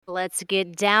Let's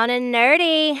get down and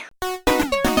nerdy.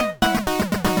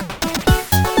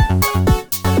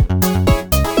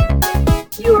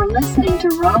 You're listening to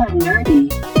Raw and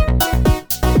Nerdy.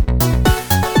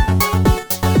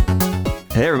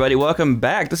 Hey everybody, welcome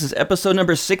back. This is episode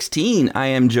number 16. I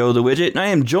am Joe the Widget, and I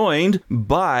am joined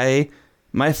by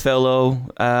my fellow,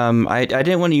 I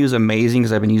didn't want to use amazing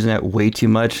because I've been using that way too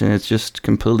much, and it's just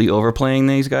completely overplaying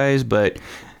these guys, but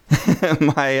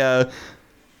my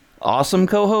awesome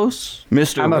co-host,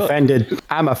 Mr. I'm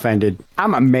offended.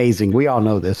 I'm amazing. We all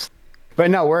know this.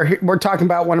 But no, we're talking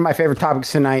about one of my favorite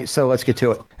topics tonight, so let's get to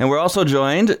it. And we're also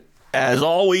joined, as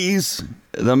always,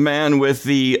 the man with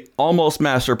the almost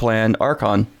master plan,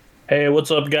 Archon. Hey,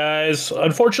 what's up, guys?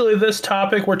 Unfortunately, this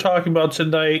topic we're talking about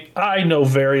tonight, I know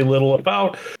very little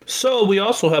about. So we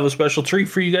also have a special treat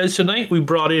for you guys tonight. We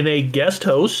brought in a guest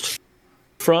host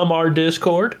from our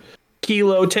Discord.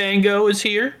 Kilo Tango is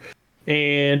here,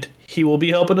 and he will be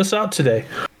helping us out today.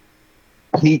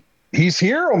 He's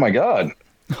here? Oh, my God.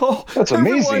 Oh, that's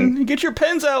amazing. Everyone, get your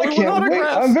pens out. We want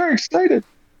autographs. I'm very excited.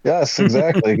 Yes,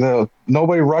 exactly.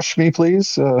 Nobody rush me,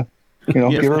 please. Give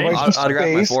everybody some autograph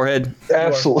space. my forehead.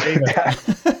 Absolutely.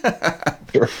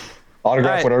 Sure.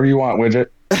 Autograph right. whatever you want, Widget.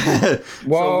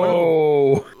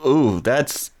 Whoa. Ooh,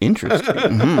 that's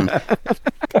interesting.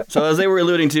 So as they were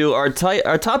alluding to, our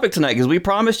topic tonight, because we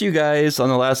promised you guys on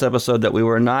the last episode that we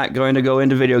were not going to go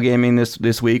into video gaming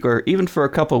this week, or even for a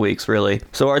couple weeks, really.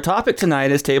 So our topic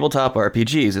tonight is tabletop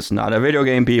RPGs. It's not a video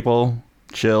game, people.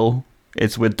 Chill.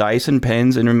 It's with dice and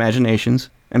pens and imaginations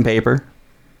and paper.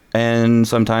 And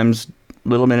sometimes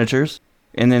little miniatures.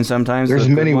 And then sometimes... There's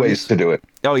many ways to do it.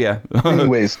 Oh, yeah. Many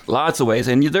ways. Lots of ways.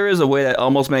 And there is a way that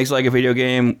almost makes like a video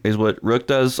game, is what Rook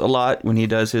does a lot when he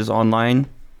does his online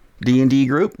D&D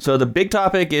group. So the big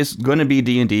topic is going to be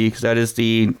D&D, because that is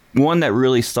the one that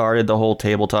really started the whole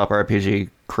tabletop RPG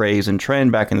craze and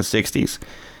trend back in the 60s.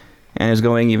 And is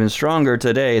going even stronger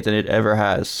today than it ever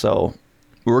has. So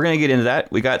we're going to get into that.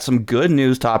 We got some good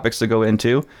news topics to go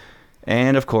into.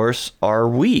 And, of course, our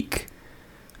week.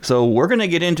 So we're going to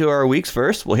get into our weeks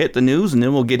first. We'll hit the news, and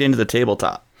then we'll get into the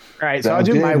tabletop. All right, so I'll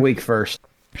do my week first.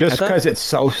 Just because it's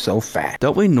so fat.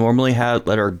 Don't we normally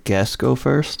let our guests go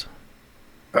first?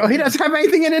 Oh, he doesn't have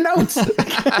anything in the notes.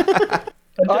 I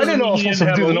didn't know I was supposed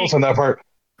to do the notes on that part.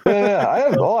 Yeah,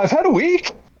 I've had a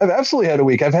week. I've absolutely had a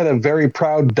week. I've had a very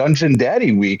proud Dungeon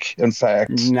Daddy week, in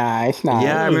fact. Nice.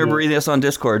 Yeah, I remember reading this on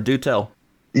Discord. Do tell.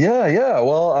 Yeah.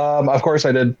 Well, of course,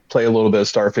 I did play a little bit of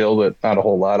Starfield, but not a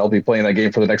whole lot. I'll be playing that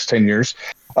game for the next 10 years.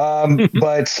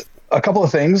 But a couple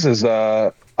of things is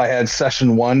I had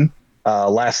session 1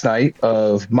 last night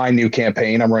of my new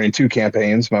campaign. I'm running 2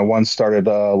 campaigns. My one started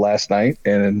last night,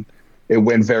 and it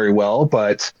went very well.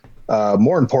 But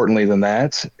more importantly than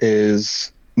that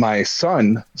is my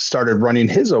son started running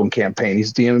his own campaign.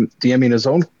 He's DMing his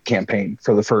own campaign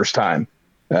for the first time.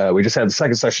 We just had the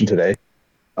second session today.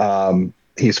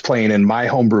 He's playing in my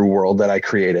homebrew world that I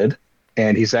created,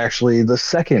 and he's actually the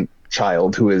second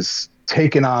child who has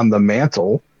taken on the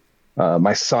mantle.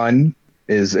 My son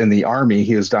is in the Army.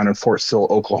 He was down in Fort Sill,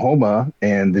 Oklahoma,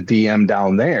 and the DM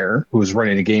down there, who was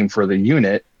running a game for the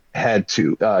unit, got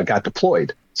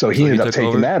deployed. So he ended up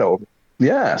taking that over.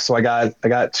 Yeah, so I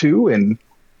got 2 and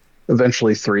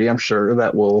eventually 3. I'm sure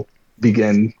that will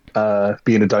begin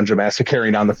being a dungeon master,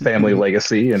 carrying on the family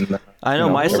legacy. And I know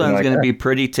my son's going to be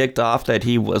pretty ticked off that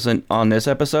he wasn't on this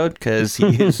episode, because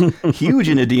he is huge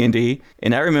into D&D.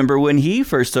 And I remember when he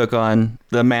first took on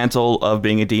the mantle of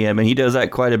being a DM, and he does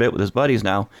that quite a bit with his buddies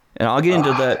now. And I'll get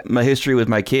into my history with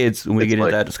my kids when we get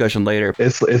into that discussion later.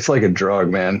 It's like a drug,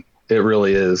 man. It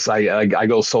really is. I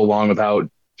go so long without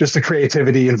just the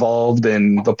creativity involved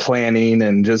and the planning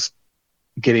and just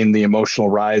getting the emotional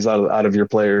rise out of your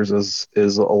players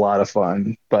is a lot of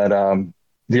fun. But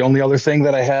the only other thing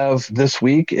that I have this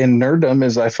week in nerddom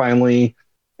is I finally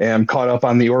am caught up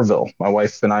on the Orville. My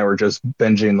wife and I were just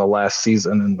binging the last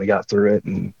season, and we got through it,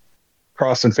 and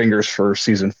crossing fingers for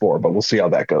season 4, but we'll see how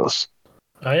that goes.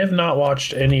 I have not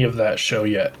watched any of that show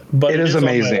yet, but it is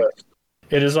amazing.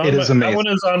 It is amazing. That one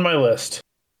is on my list.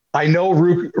 I know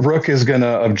Rook is going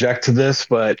to object to this,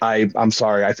 but I'm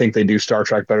sorry. I think they do Star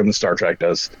Trek better than Star Trek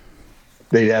does.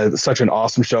 They had such an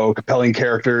awesome show, compelling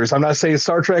characters. I'm not saying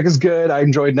Star Trek is good. I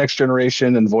enjoyed Next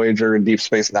Generation and Voyager and Deep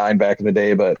Space Nine back in the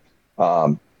day, but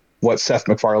what Seth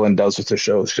MacFarlane does with the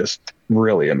show is just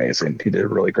really amazing. He did a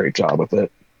really great job with it.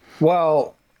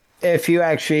 Well, if you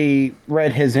actually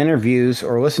read his interviews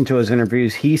or listened to his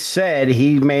interviews, he said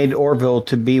he made Orville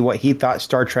to be what he thought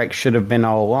Star Trek should have been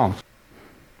all along.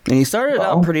 And he started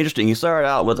out pretty interesting. He started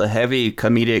out with a heavy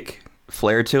comedic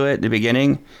flair to it at the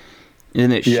beginning, and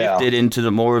then it shifted into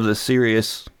the more of the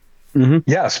serious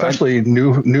Yeah, especially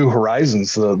New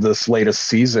Horizons. This latest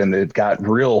season, it got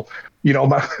real. You know,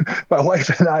 my wife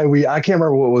and I can't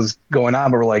remember what was going on,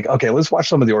 but we're like, okay, let's watch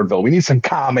some of the Orville. We need some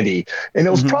comedy, and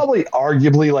it was probably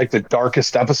arguably like the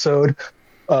darkest episode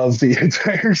of the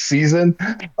entire season.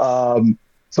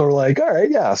 So we're like, all right,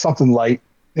 yeah, something light,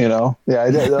 you know,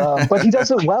 yeah. But he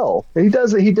does it well. He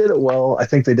did it well. I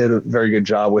think they did a very good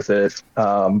job with it.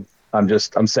 I'm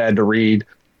sad to read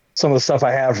some of the stuff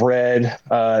I have read.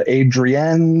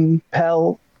 Adrienne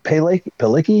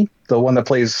Palicki, the one that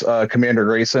plays Commander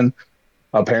Grayson.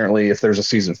 Apparently, if there's a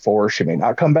season 4, she may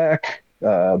not come back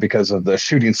because of the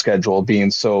shooting schedule being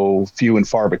so few and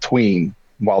far between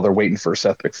while they're waiting for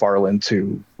Seth MacFarlane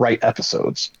to write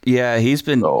episodes. Yeah, he's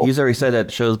already said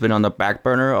that show's been on the back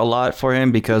burner a lot for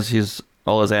him because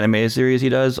all his animated series he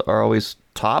does are always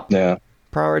top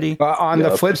priority. On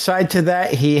the flip side to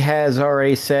that, he has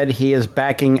already said he is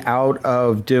backing out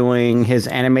of doing his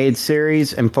animated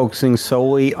series and focusing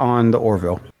solely on the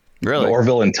Orville. Really? The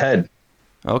Orville and Ted.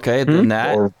 Okay, then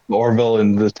that. Or Orville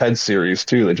and the Ted series,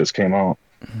 too, that just came out.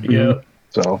 Yeah.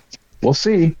 So we'll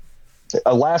see.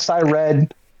 Last I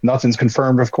read, nothing's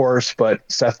confirmed, of course, but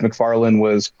Seth MacFarlane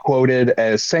was quoted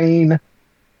as saying,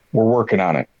 "We're working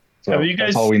on it." So Have you guys,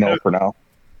 that's all we know for now.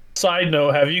 Side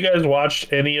note, have you guys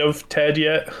watched any of Ted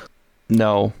yet?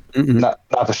 No. Not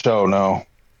the show, no.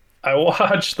 I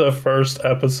watched the first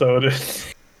episode.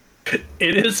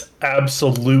 It is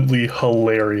absolutely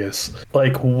hilarious.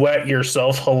 Like, wet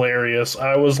yourself hilarious.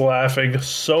 I was laughing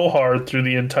so hard through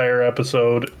the entire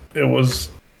episode. It was,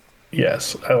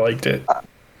 yes, I liked it.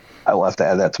 I will have to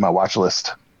add that to my watch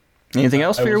list. Anything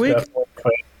else for your week?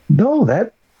 No,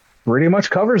 that pretty much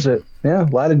covers it. Yeah, a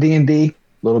lot of D&D, a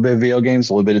little bit of video games,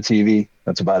 a little bit of TV.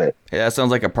 That's about it. Yeah, that sounds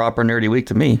like a proper nerdy week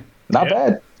to me. Not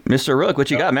bad. Mr. Rook,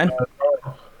 what you got, man?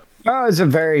 Oh, it's a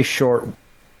very short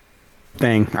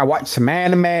thing. I watched some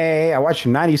anime. I watched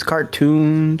some 90s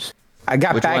cartoons. I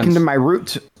got Which back ones? into my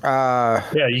roots.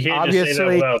 Yeah, you can't Obviously, just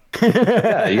say that without.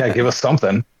 Yeah, you gotta give us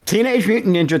something. Teenage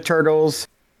Mutant Ninja Turtles,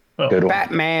 Good one.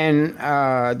 Batman,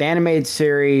 the animated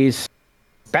series,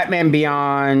 Batman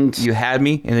Beyond. You had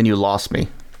me, and then you lost me.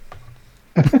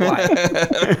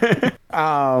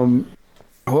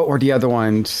 What were the other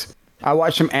ones? I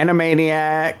watched some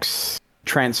Animaniacs,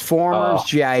 Transformers,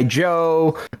 G.I.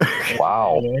 Joe.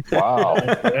 Wow.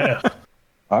 Yeah.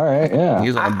 All right, yeah.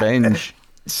 He's on a binge.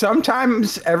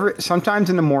 Sometimes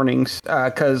in the mornings,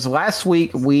 because last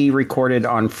week we recorded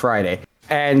on Friday.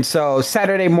 And so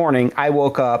Saturday morning, I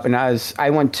woke up and I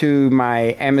went to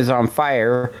my Amazon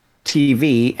Fire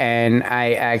TV and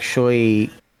I actually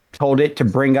told it to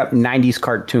bring up 90s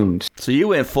cartoons. So you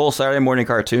went full Saturday morning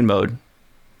cartoon mode.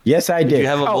 Yes, I did. you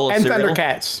have a bowl of and cereal?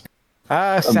 Thundercats.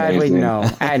 Sadly, Amazing. no.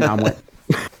 I had an omelet.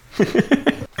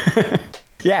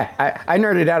 Yeah, I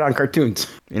nerded out on cartoons.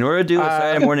 In order to do a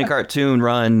Saturday morning cartoon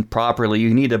run properly,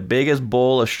 you need the biggest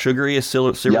bowl of sugariest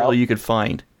cereal Yep. you could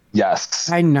find. Yes.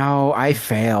 I know I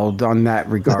failed on that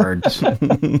regard.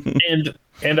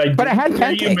 And I But I had didn't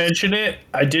hear you pancakes. mention it.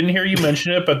 I didn't hear you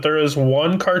mention it, but there is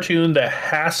one cartoon that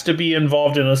has to be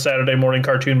involved in a Saturday morning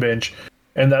cartoon binge,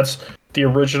 and that's the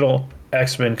original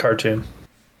X-Men cartoon.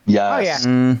 Yes. Oh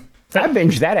yeah, I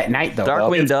binged that at night though.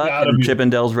 Darkwing it's Duck gotta and be.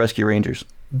 Chippendales Rescue Rangers.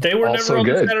 They were Also never on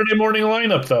the good. Saturday morning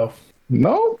lineup, though.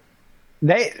 No,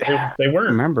 They They weren't.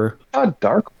 remember. how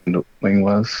Darkwing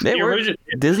was. They The were. origi-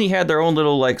 Disney had their own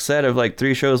little set of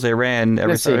 3 shows they ran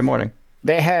every Let's see. Saturday morning.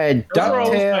 They had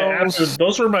DuckTales.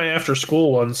 Those were my after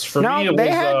school ones. For No, me, it they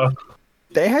was. had-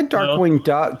 They had Darkwing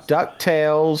Duck,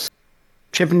 DuckTales,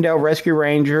 Chippendale Rescue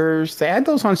Rangers. They had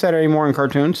those on Saturday morning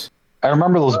cartoons. I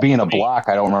remember those being a block.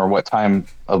 I don't remember what time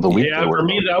of the week Yeah, they were. for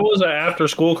me, that was after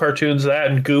school cartoons, that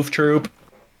and Goof Troop.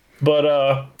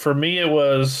 But for me, it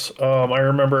was, I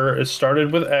remember it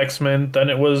started with X-Men, then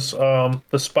it was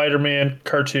the Spider-Man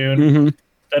cartoon,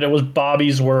 then it was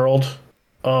Bobby's World.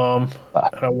 And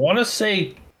I want to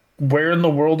say Where in the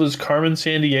World is Carmen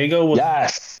Sandiego was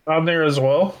Yes. on there as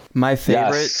well. My favorite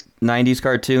Yes. 90s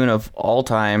cartoon of all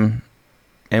time,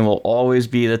 and will always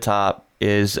be the top,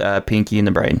 is Pinky and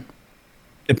the Brain.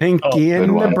 The Pinky good in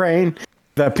the one. Brain.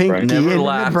 The Pinky Never in the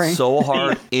laughed Brain. so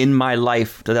hard in my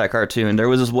life to that cartoon. There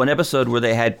was this one episode where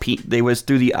they had they was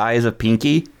through the eyes of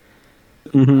Pinky.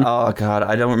 Oh God,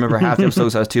 I don't remember half the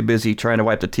episodes. I was too busy trying to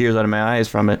wipe the tears out of my eyes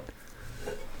from it.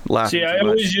 Laughing See, I too much.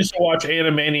 always used to watch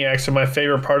Animaniacs, and my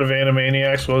favorite part of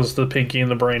Animaniacs was the Pinky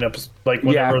and the Brain episode. Like,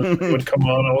 whenever it would come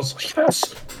on, I was like,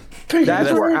 yes. Pinky That's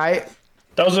and the where Brain. I.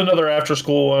 That was another after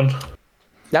school one.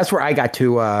 That's where I got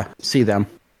to see them.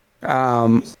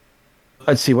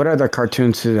 Let's see, what other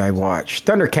cartoons did I watch?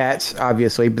 Thundercats,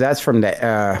 obviously, but that's from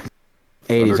the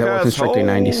 80s. That wasn't strictly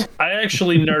 90s. I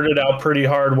actually nerded out pretty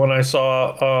hard when I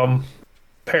saw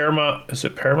Paramount. Is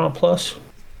it Paramount Plus?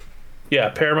 Yeah,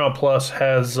 Paramount Plus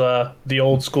has the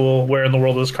old school Where in the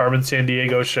World is Carmen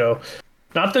Sandiego show.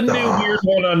 Not the new weird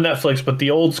one on Netflix, but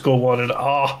the old school one. And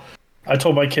I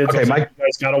told my kids, Okay, you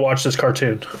guys got to watch this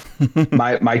cartoon.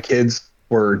 my kids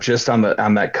were just on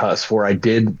that cusp where I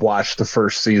did watch the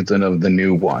first season of the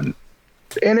new one,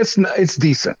 and it's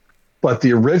decent, but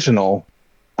the original,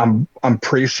 I'm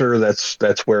pretty sure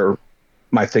that's where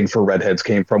my thing for redheads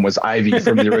came from, was Ivy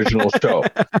from the original show.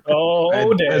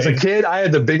 Oh, dang. As a kid, I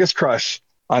had the biggest crush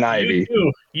on Ivy.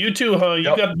 You too, huh?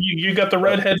 Yep. You got the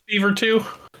redhead fever too?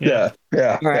 Yeah. All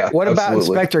right. Yeah, What about absolutely.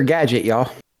 Inspector Gadget,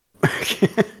 y'all?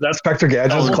 That's Spectre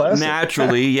Gadget is a classic.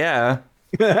 Naturally, yeah.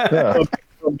 Yeah.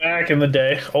 from back in the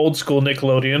day, old school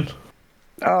Nickelodeon.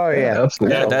 Oh yeah.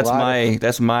 Absolutely. That, a lot of-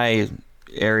 that's my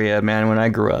area, man. When I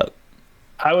grew up,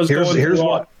 I was Here's through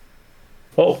what.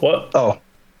 Oh, what? Oh,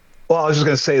 well, I was just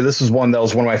gonna say this is one that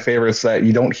was one of my favorites that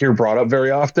you don't hear brought up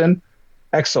very often.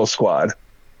 Exo Squad.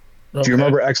 Do you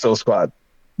remember Exo Squad?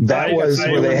 That was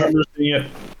I where they had. remember seeing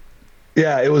it.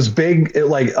 Yeah, it was big. It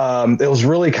was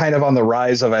really kind of on the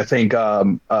rise of, I think,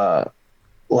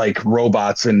 like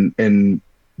robots in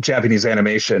Japanese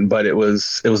animation, but it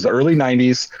was the early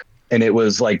 90s, and it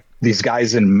was like these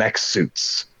guys in mech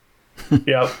suits.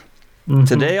 Yep.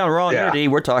 today on Raw Yeah. Nerdy,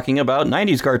 we're talking about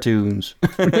 '90s cartoons.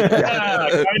 Yeah,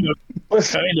 kind of.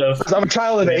 Listen, Kind of. I'm a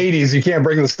child of the 80s. You can't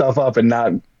bring this stuff up and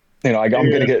not, I'm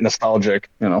gonna get nostalgic.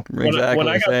 Exactly When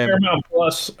I the got same. Paramount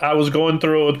Plus, I was going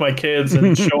through it with my kids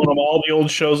and showing them all the old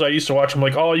shows I used to watch. I'm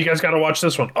like, oh, you guys got to watch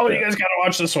this one. Oh, you guys got to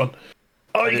watch this one.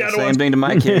 Oh, you got to Same watch. thing to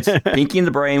my kids. Pinky in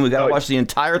the Brain. We gotta Oh. watch the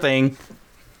entire thing.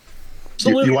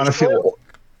 Salute You Your want to Shorts. feel?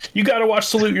 You got to watch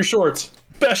Salute Your Shorts.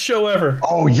 Best show ever.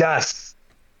 Oh yes.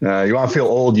 You want to feel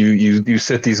old? You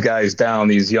sit these guys down,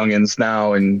 these youngins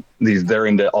now, and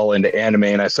they're all into anime,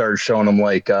 and I started showing them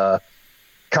like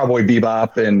Cowboy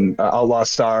Bebop and Outlaw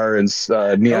Star and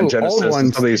Neon old Genesis and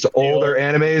ones. some of these older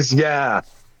animes.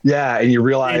 Yeah, and you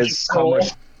realize Ninja how Scroll.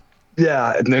 much.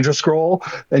 Yeah, Ninja Scroll,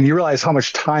 and you realize how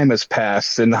much time has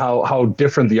passed and how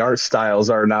different the art styles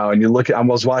are now. And you look at, I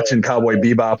was watching Cowboy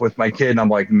Bebop with my kid, and I'm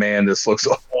like, man, this looks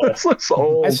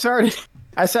old.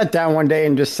 I sat down one day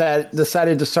and just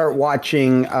decided to start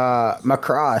watching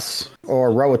Macross or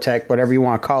Robotech, whatever you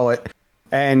want to call it.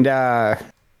 And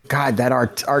God, that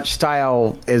art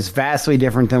style is vastly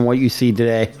different than what you see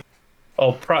today.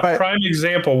 Oh, But- prime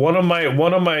example. One of my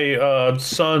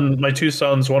my two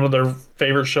sons, one of their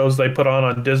favorite shows they put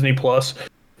on Disney Plus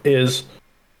is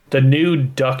the new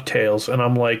DuckTales, and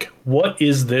I'm like, what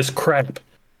is this crap?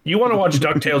 You want to watch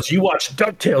DuckTales? You watch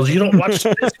DuckTales. You don't watch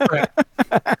this crap.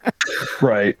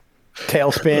 Right.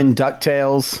 Tailspin,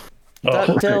 DuckTales. Oh,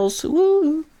 DuckTales.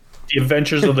 Woo. the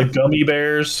Adventures of the Gummy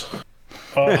Bears.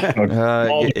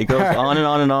 It goes on and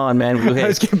on and on, man. Okay,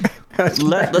 let's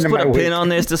put a pin on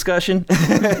this discussion.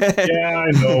 Yeah,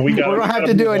 I know. We're gonna have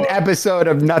to do an episode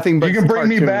of nothing but You can bring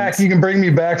me cartoons. back. You can bring me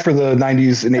back for the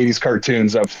 90s and 80s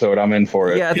cartoons episode. I'm in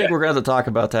for it. Yeah, I think we're gonna have to talk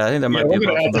about that. I think that Yeah, might we're be a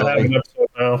gonna have to have possibility. an episode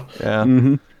now. Yeah.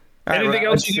 Mm-hmm. Anything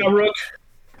else you got, Rook?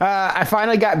 I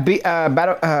finally got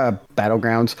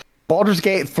Battlegrounds, Baldur's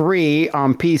Gate 3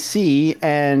 on PC,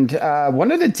 and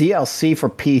one of the DLC for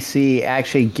PC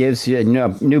actually gives you a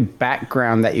new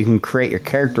background that you can create your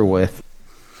character with.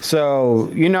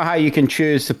 So you know how you can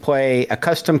choose to play a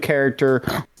custom character,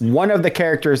 one of the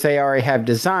characters they already have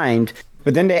designed,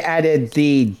 but then they added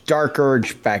the Dark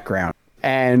Urge background.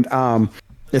 And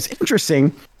it's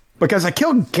interesting because I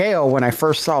killed Gale when I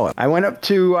first saw it. I went up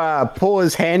to pull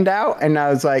his hand out, and I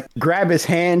was like, grab his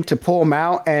hand to pull him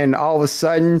out, and all of a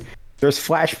sudden, there's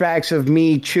flashbacks of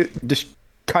me just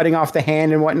cutting off the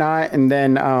hand and whatnot, and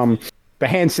then the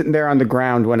hand sitting there on the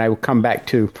ground when I would come back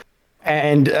to.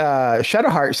 And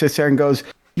Shadowheart sits there and goes,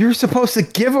 "You're supposed to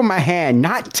give him a hand,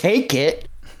 not take it."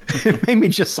 It made me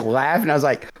just laugh, and I was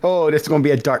like, "Oh, this is going to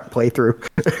be a dark playthrough."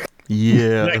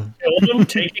 Yeah. That killed him.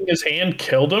 Taking his hand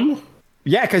killed him.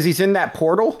 Yeah, because he's in that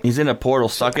portal, He's in a portal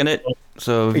stuck in it.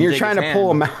 So if and you you're take trying his to pull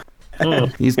him hand,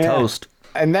 out. He's toast.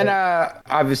 And then,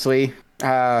 obviously,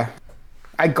 I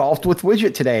golfed with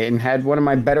Widget today and had one of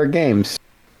my better games.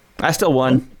 I still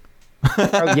won.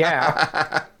 Oh,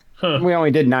 yeah. We only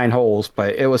did 9 holes,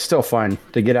 but it was still fun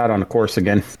to get out on the course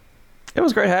again. It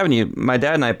was great having you. My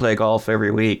dad and I play golf every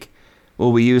week.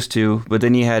 Well, we used to, but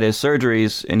then he had his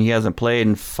surgeries and he hasn't played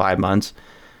in 5 months.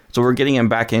 So we're getting him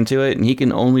back into it, and he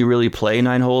can only really play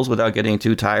 9 holes without getting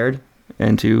too tired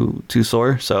and too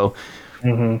sore. So,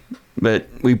 but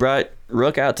we brought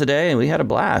Rook out today, and we had a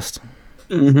blast.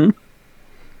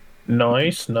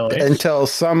 Nice. Until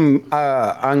some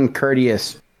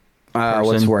uncourteous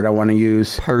what's the word I want to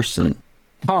use? Person.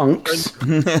 Punks.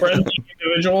 Friendly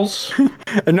individuals.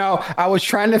 No, I was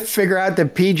trying to figure out the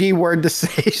PG word to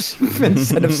say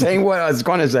instead of saying what I was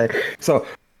going to say. So,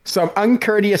 some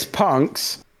uncourteous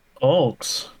punks.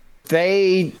 Punks.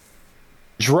 They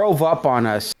drove up on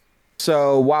us.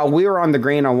 So while we were on the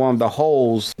green on one of the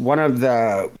holes, one of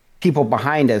the people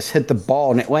behind us hit the ball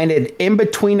and it landed in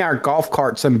between our golf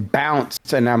carts and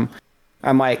bounced. And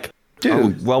I'm like,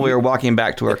 dude. While we were walking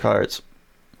back to our carts.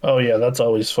 Oh yeah, that's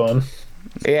always fun.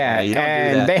 Yeah, you don't do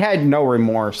and that. they had no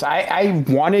remorse. I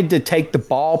wanted to take the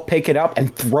ball, pick it up,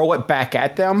 and throw it back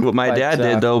at them. What my but, dad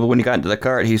did, though, when he got into the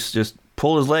cart, he's just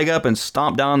pulled his leg up and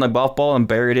stomped down the golf ball and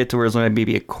buried it to where it was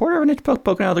maybe a quarter of an inch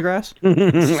poking out of the grass. I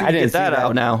didn't Get see that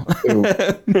out now.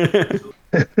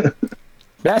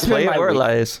 That's Play been it my where it week.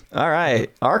 lies. All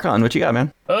right. Archon, what you got,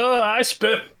 man? I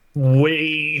spent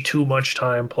way too much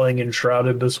time playing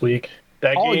Enshrouded this week.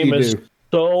 That All game you is do.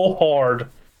 so hard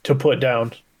to put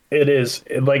down. It is.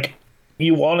 Like,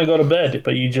 you want to go to bed,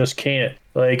 but you just can't.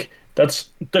 Like, that's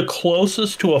the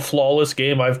closest to a flawless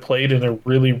game I've played in a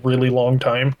really, really long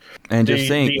time. And just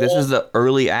think, this is the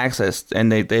early access,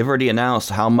 and they've already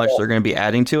announced how much they're going to be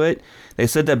adding to it. They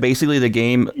said that basically the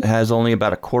game has only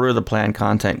about a quarter of the planned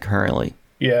content currently.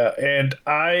 Yeah, and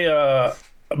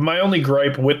my only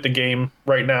gripe with the game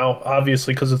right now,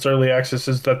 obviously because it's early access,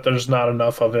 is that there's not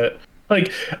enough of it.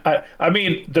 Like, I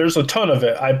mean, there's a ton of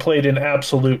it. I played an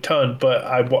absolute ton, but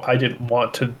I didn't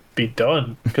want to be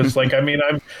done because, like, I mean,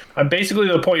 I'm basically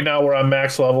at the point now where I'm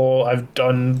max level. I've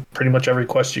done pretty much every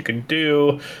quest you can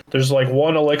do. There's like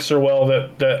one elixir well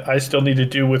that I still need to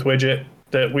do with Widget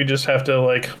that we just have to,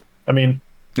 like, I mean,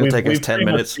 It'll take us we've 10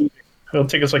 pretty minutes. It'll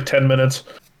take us like 10 minutes.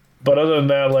 But other than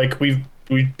that, like, we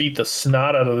beat the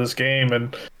snot out of this game,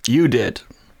 and You did.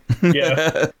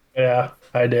 yeah, yeah,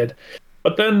 I did.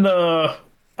 But then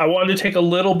I wanted to take a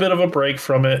little bit of a break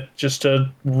from it just to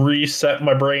reset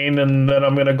my brain, and then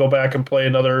I'm gonna go back and play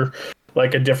another,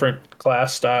 like, a different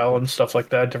class style and stuff like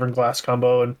that, different class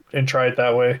combo, and try it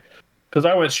that way. Because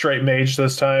I went straight mage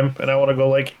this time, and I want to go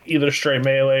like either straight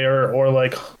melee or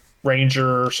like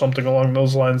ranger or something along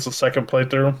those lines the second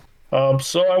playthrough.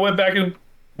 So I went back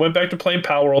to playing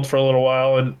Power World for a little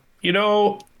while, and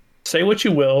say what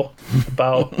you will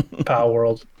about Power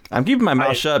World. I'm keeping my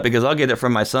mouth shut because I'll get it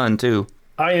from my son, too.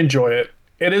 I enjoy it.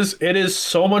 It is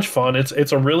so much fun.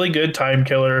 It's a really good time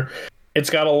killer. It's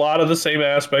got a lot of the same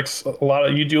aspects.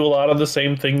 You do a lot of the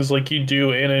same things like you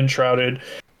do in Enshrouded.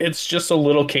 It's just a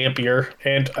little campier.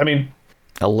 And I mean,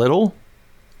 A little?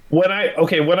 when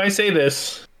I say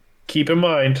this, keep in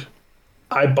mind,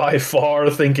 I by far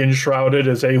think Enshrouded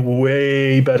is a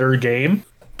way better game.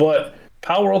 But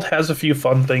Power World has a few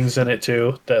fun things in it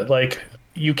too that, like,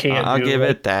 you can't. I'll do. give Like,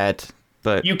 it that.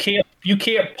 But You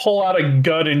can't pull out a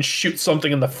gun and shoot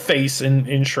something in the face in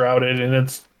Enshrouded, and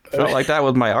it's felt like that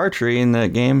with my archery in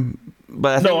that game.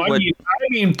 But I think no. I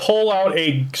mean, pull out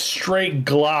a straight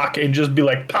Glock and just be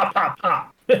like pop, pop,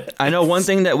 pop. I know one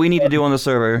thing that we need to do on the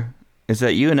server is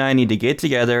that you and I need to get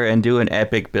together and do an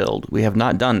epic build. We have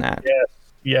not done that.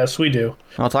 Yes, we do.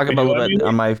 I'll talk We about do. a little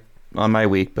bit on my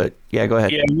week, but yeah, go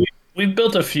ahead. Yeah, we've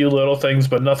built a few little things,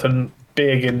 but nothing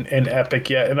big and epic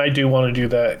yet. And I do want to do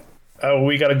that.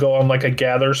 We got to go on like a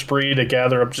gather spree to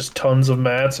gather up just tons of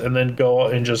mats, and then go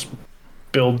and just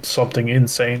build something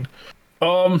insane.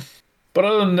 But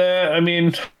other than that, I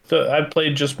mean, I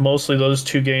played just mostly those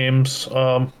two games.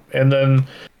 And then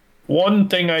one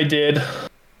thing I did,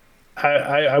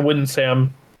 I wouldn't say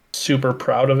I'm super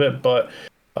proud of it, but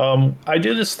I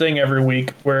do this thing every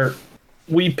week where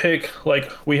we pick,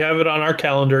 like, we have it on our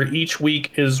calendar. Each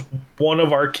week is one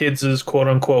of our kids' quote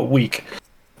unquote week,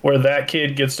 where that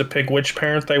kid gets to pick which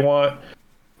parent they want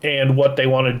and what they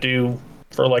want to do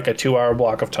for like a 2-hour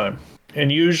block of time. And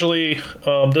usually,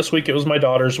 this week it was my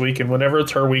daughter's week, and whenever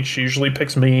it's her week, she usually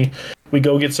picks me. We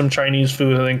go get some Chinese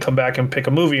food and then come back and pick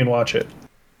a movie and watch it.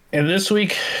 And this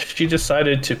week, she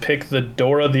decided to pick the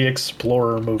Dora the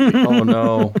Explorer movie. Oh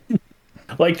no.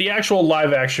 Like the actual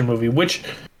live action movie, which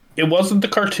it wasn't the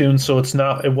cartoon, so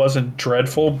it wasn't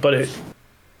dreadful, but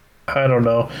I don't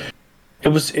know. It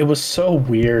was so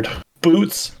weird.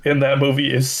 Boots in that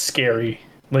movie is scary.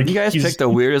 Like, You guys picked the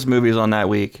weirdest movies on that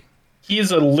week.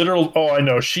 He's a literal. Oh, I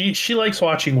know. She likes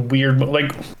watching weird.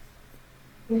 Like,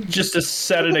 just to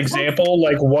set an example,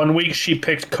 like one week she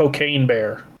picked Cocaine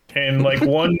Bear, and like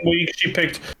one week she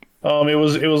picked. It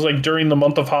was like during the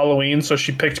month of Halloween, so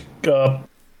she picked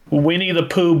Winnie the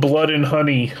Pooh, Blood and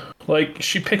Honey. Like,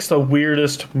 she picks the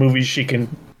weirdest movies she can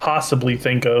possibly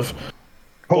think of.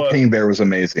 Cocaine Bear was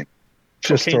amazing.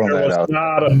 Just Cocaine throwing Bear that was out.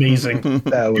 not amazing.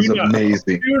 That was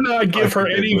amazing. Do not give her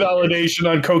any validation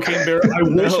on Cocaine Bear. I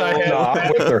wish I had. No,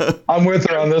 I'm with her. I'm with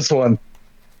her on this one.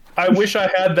 I wish I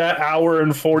had that hour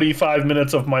and 45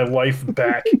 minutes of my life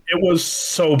back. It was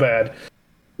so bad.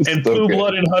 And So Blue good.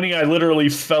 Blood and Honey, I literally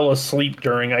fell asleep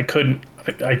during. I couldn't.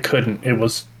 It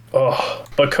was. Oh,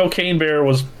 but Cocaine Bear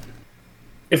was.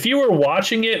 If you were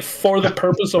watching it for the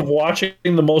purpose of watching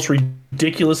the most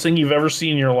ridiculous thing you've ever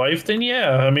seen in your life, then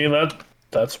yeah, I mean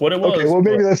that's what it was. Okay, well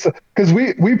maybe that's because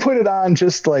we put it on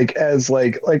just like as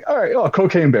like all right, oh,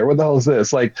 Cocaine Bear, what the hell is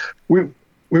this? Like we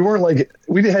weren't like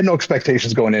we had no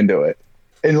expectations going into it,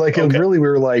 and like it Okay. really we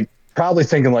were like probably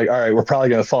thinking like all right, we're probably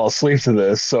gonna fall asleep to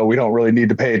this, so we don't really need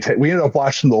to pay attention. We ended up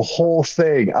watching the whole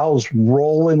thing. I was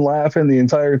rolling laughing the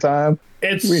entire time.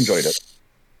 It's We enjoyed it.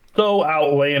 so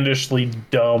outlandishly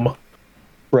dumb.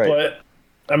 Right. But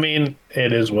I mean,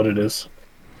 it is what it is.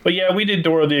 But yeah, we did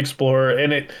Dora the Explorer,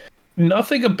 and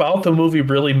nothing about the movie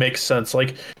really makes sense.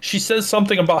 Like, she says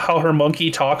something about how her monkey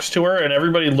talks to her, and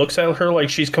everybody looks at her like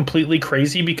she's completely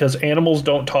crazy because animals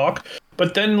don't talk.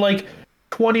 But then, like,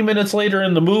 20 minutes later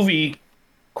in the movie,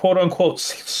 quote unquote,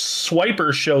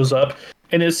 Swiper shows up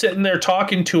and is sitting there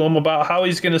talking to him about how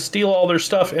he's going to steal all their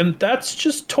stuff. And that's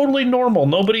just totally normal.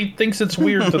 Nobody thinks it's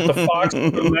weird that the fox,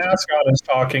 the mascot, is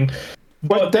talking.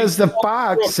 What does the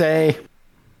fox say?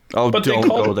 Oh, But they don't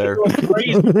called go there. her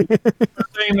crazy for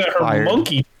saying that her Fired.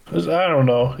 monkey. I don't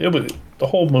know. The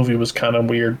whole movie was kind of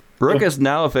weird. Brooke has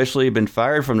now officially been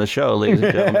fired from the show, ladies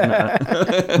and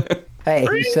gentlemen. Hey,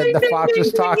 he said the fox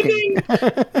was talking. Ding,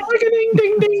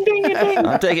 ding, ding, ding, ding.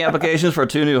 I'm taking applications for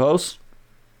 2 new hosts.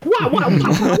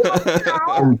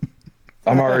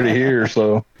 I'm already here,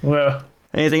 so Well,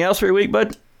 Anything else for your week,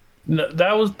 bud? no,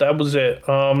 that was it.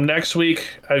 Next week,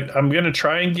 I'm gonna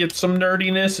try and get some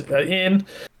nerdiness in.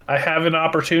 I have an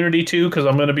opportunity to because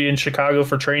I'm gonna be in Chicago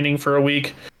for training for a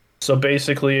week. So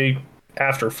basically,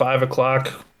 after 5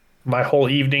 o'clock, my whole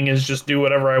evening is just do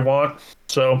whatever I want.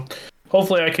 So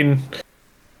hopefully, I can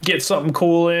get something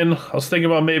cool in. I was thinking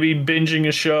about maybe binging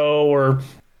a show or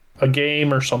a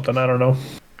game or something. I don't know.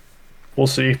 We'll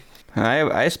see.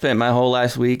 I spent my whole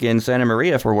last week in Santa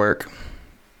Maria for work.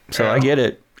 So I get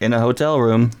it. In a hotel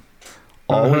room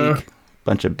all week.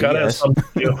 Bunch of Gotta have BS. something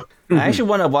to do. I actually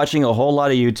wound up watching a whole lot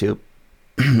of YouTube.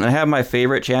 I have my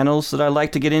favorite channels that I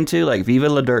like to get into. Like Viva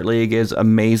La Dirt League is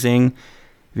amazing.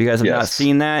 If you guys have not Yes.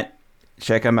 seen that,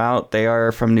 check them out. They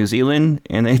are from New Zealand,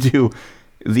 and they do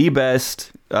the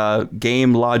best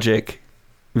game logic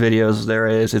videos there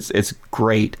is. It's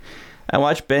great. I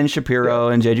watch Ben Shapiro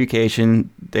and Jeducation.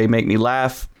 They make me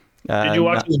laugh. Did you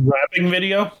watch his rapping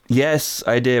video? Yes,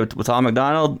 I did with Tom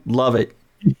McDonald. Love it.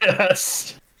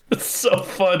 Yes. It's so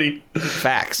funny.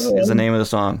 Facts is the name of the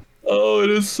song. Oh, it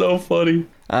is so funny.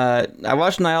 I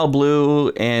watch Nile Blue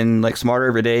and like Smarter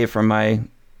Every Day from my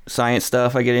science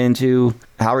stuff I get into.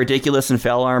 How Ridiculous and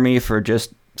Fell Army for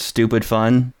just stupid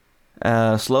fun.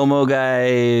 Slow Mo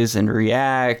Guys and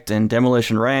React and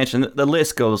Demolition Ranch, and the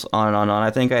list goes on and on and on.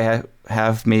 I think I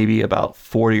have maybe about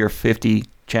 40 or 50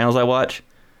 channels I watch,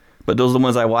 but those are the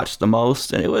ones I watch the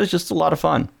most, and it was just a lot of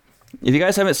fun. If you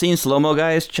guys haven't seen Slow Mo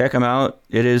Guys, check them out.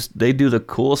 They do the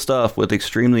cool stuff with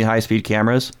extremely high speed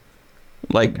cameras,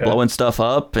 like blowing stuff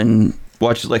up and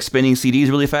watch like spinning CDs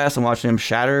really fast and watching them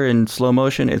shatter in slow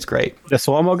motion. It's great. The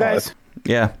slow-mo guys?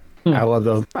 Yeah. I love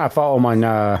those. I follow them on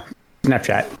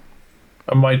Snapchat.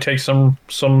 I might take some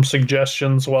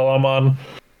suggestions while I'm on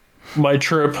my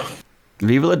trip.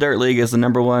 Viva La Dirt League is the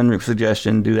number one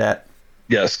suggestion. Do that.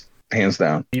 yes, hands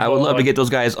down. I would love to get those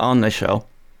guys on the show.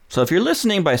 So if you're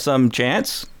listening by some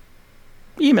chance,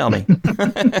 email me.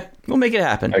 We'll make it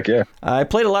happen. Heck yeah. I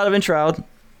played a lot of Introud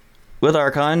with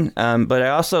Archon, but I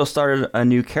also started a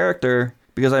new character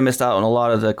because I missed out on a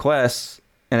lot of the quests,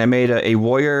 and I made a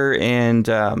warrior and,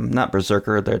 not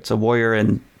berserker, it's a warrior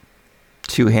and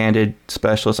two-handed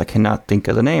specialist. I cannot think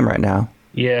of the name right now.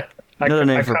 Yeah. Another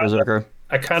name for berserker.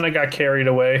 I kind of got carried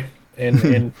away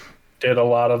and did a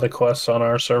lot of the quests on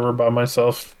our server by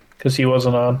myself because he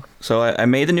wasn't on. So I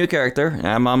made the new character, and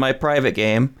I'm on my private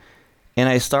game, and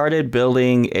I started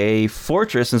building a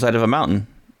fortress inside of a mountain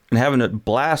and having a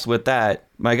blast with that.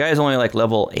 My guy's only like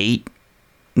level 8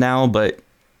 now, but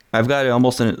I've got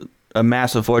almost a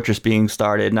massive fortress being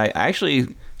started, and I actually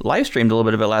live streamed a little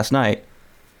bit of it last night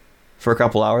for a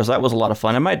couple hours. That was a lot of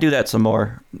fun. I might do that some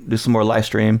more, do some more live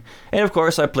stream. And of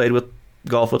course, I played with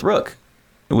Golf with Rook,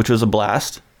 which was a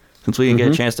blast, since we didn't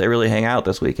get a chance to really hang out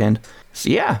this weekend. So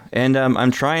yeah, and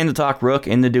I'm trying to talk Rook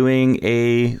into doing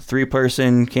a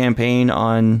 3-person campaign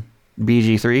on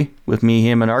BG3 with me,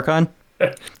 him, and Archon.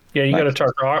 Yeah, you got to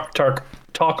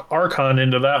talk Archon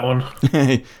into that one.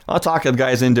 I'll talk the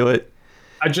guys into it.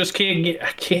 I just can't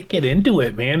get into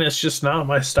it, man. It's just not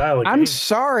my style of I'm game.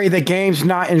 sorry the game's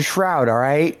not in Shroud, all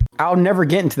right? I'll never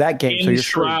get into that game. So you're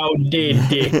screwed.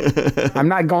 Enshrouded. I'm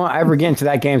not going to ever get into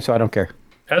that game, so I don't care.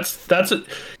 That's it.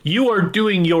 You are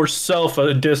doing yourself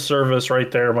a disservice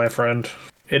right there, my friend.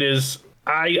 It is.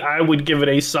 I would give it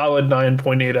a solid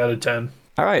 9.8 out of 10.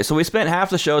 All right, so we spent half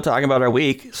the show talking about our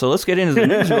week, so let's get into the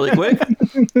news really quick.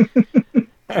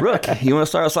 Rook, you want to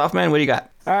start us off, man? What do you got?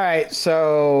 All right,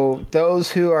 so those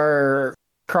who are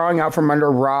crawling out from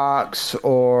under rocks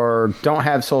or don't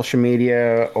have social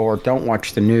media or don't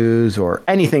watch the news or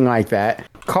anything like that,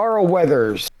 Carl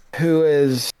Weathers, who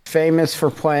is famous for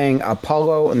playing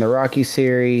Apollo in the Rocky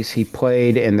series, he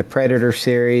played in the Predator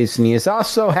series, and he is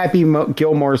also Happy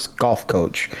Gilmore's golf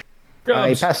coach.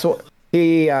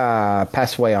 He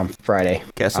passed away on Friday.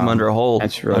 Guess I'm under a hole,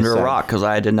 that's really under sad. a rock, because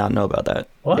I did not know about that.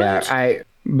 What? Yeah,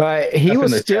 but he Up in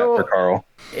was the still chat for Carl.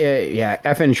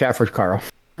 effing Shafford Carl.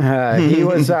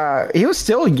 He was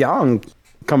still young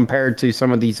compared to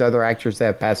some of these other actors that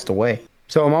have passed away.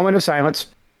 So a moment of silence.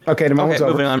 Okay, the moment's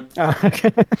Okay, over. moving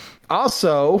on.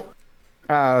 Also,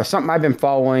 something I've been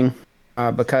following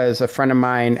because a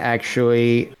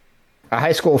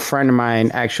high school friend of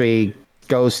mine actually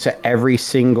goes to every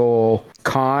single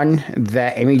con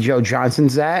that Amy Jo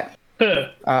Johnson's at.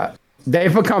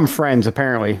 They've become friends,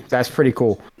 apparently. That's pretty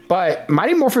cool. But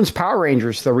Mighty Morphin's Power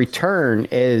Rangers, The Return,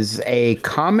 is a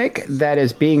comic that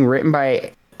is being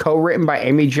co-written by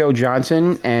Amy Jo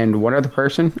Johnson and one other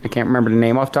person. I can't remember the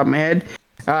name off the top of my head.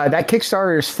 That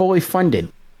Kickstarter is fully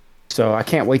funded. So I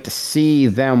can't wait to see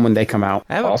them when they come out.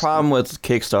 I have a problem with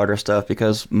Kickstarter stuff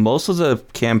because most of the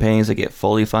campaigns that get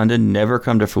fully funded never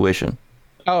come to fruition.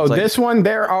 Oh, like- this one,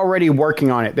 they're already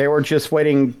working on it. They were just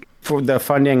waiting for the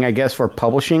funding, I guess, for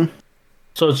publishing.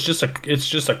 So it's just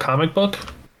a comic book.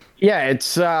 Yeah,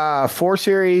 it's a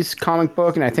 4-series comic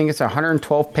book, and I think it's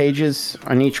 112 pages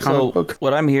on each comic book.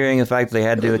 What I'm hearing, the fact that they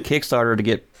had to do a Kickstarter to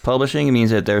get publishing, it means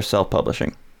that they're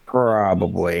self-publishing.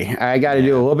 Probably. I got to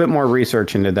do a little bit more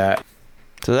research into that.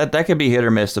 So that could be hit or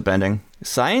miss depending.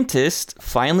 Scientists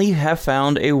finally have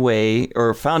found a way,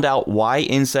 or found out why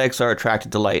insects are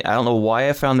attracted to light. I don't know why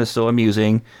I found this so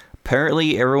amusing.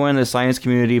 Apparently everyone in the science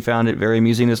community found it very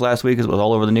amusing this last week because it was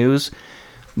all over the news.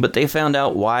 But they found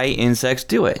out why insects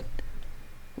do it.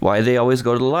 Why they always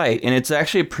go to the light. And it's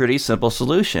actually a pretty simple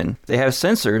solution. They have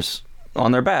sensors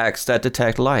on their backs that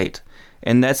detect light.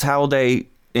 And that's how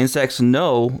insects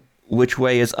know which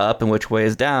way is up and which way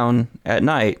is down at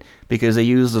night, because they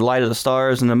use the light of the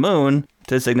stars and the moon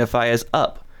to signify as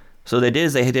up. So they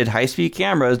did high-speed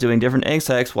cameras doing different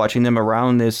insects, watching them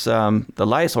around the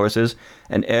light sources,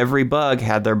 and every bug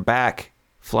had their back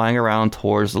flying around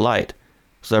towards the light.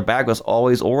 So their back was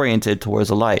always oriented towards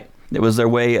the light. It was their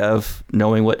way of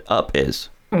knowing what up is.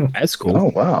 That's cool.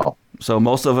 Oh, wow. So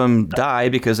most of them die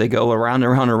because they go around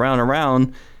and around and around and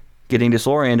around, getting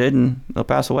disoriented, and they'll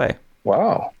pass away.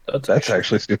 Wow. That's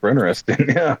actually super interesting.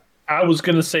 Yeah. I was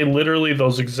gonna say literally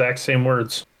those exact same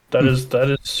words. That is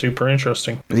super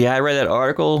interesting. Yeah, I read that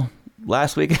article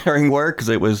last week during work because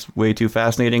it was way too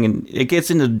fascinating, and it gets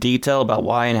into detail about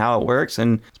why and how it works,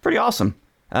 and it's pretty awesome.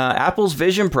 Apple's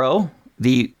Vision Pro,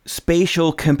 the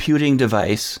spatial computing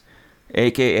device,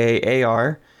 aka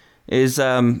AR,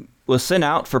 was sent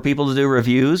out for people to do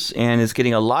reviews, and is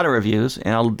getting a lot of reviews,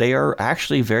 and they are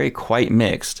actually quite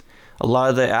mixed. A lot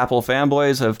of the Apple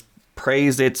fanboys have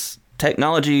praised its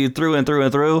technology through and through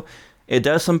and through. It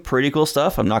does some pretty cool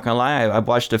stuff. I'm not gonna lie. I've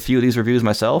watched a few of these reviews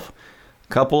myself.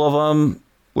 A couple of them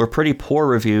were pretty poor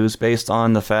reviews based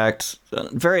on the fact,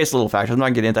 various little factors. I'm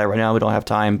not getting into that right now. We don't have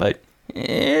time, but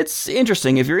it's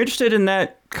interesting. If you're interested in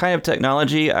that kind of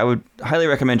technology, I would highly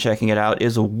recommend checking it out. It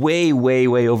is way, way,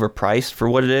 way overpriced for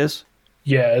what it is.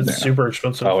 Yeah, it's super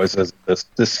expensive. Always is this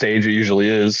stage it usually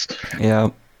is. Yeah.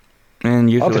 And I'll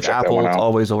usually have to with check that Apple, one it's out.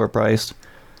 always overpriced.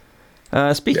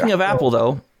 Speaking of Apple,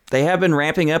 though, they have been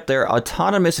ramping up their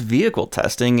autonomous vehicle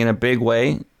testing in a big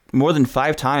way, more than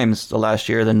 5 times the last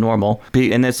year than normal.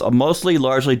 And it's mostly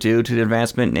largely due to the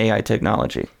advancement in AI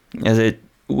technology,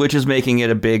 which is making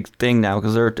it a big thing now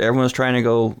because everyone's trying to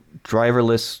go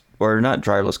driverless, or not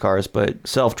driverless cars, but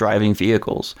self-driving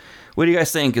vehicles. What do you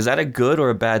guys think? Is that a good or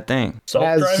a bad thing? As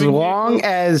Self-driving long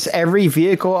vehicles? as every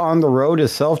vehicle on the road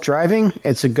is self-driving,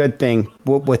 it's a good thing.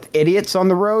 With idiots on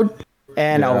the road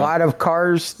and a lot of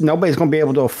cars, nobody's going to be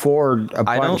able to afford a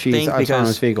I don't bunch of these think because-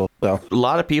 autonomous vehicles. So A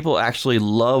lot of people actually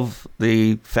love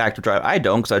the fact of drive. I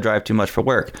don't because I drive too much for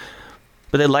work.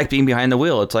 But they like being behind the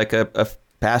wheel. It's like a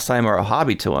pastime or a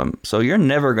hobby to them. So you're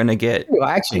never going to get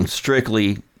relaxing.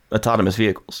 strictly autonomous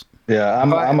vehicles. Yeah,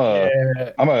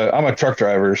 I'm a truck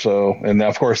driver, so, and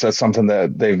of course that's something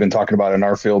that they've been talking about in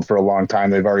our field for a long time.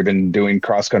 They've already been doing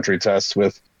cross country tests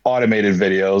with automated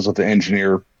videos with the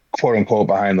engineer, quote unquote,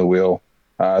 behind the wheel.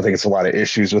 I think it's a lot of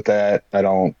issues with that. I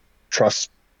don't trust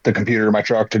the computer in my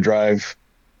truck to drive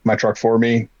my truck for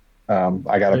me.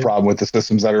 I got a problem with the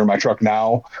systems that are in my truck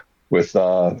now with,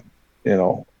 the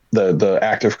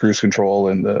active cruise control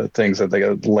and the things that they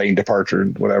got, lane departure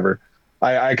and whatever.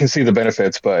 I can see the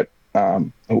benefits, but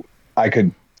I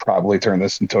could probably turn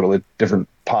this into totally different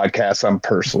podcast. I'm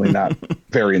personally not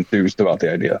very enthused about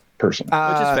the idea, personally.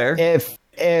 Which is fair.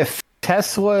 If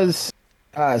Tesla's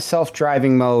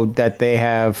self-driving mode that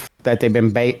they've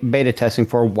been beta testing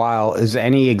for a while is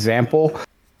any example,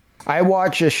 I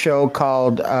watch a show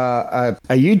called a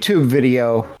YouTube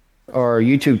video or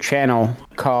YouTube channel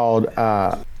called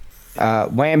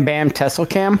Wham Bam Tesla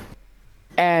Cam,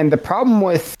 and the problem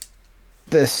with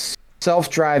this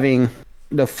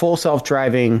the full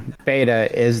self-driving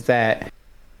beta is that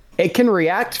it can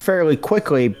react fairly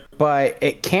quickly, but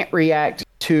it can't react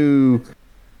to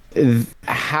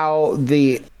what's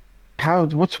the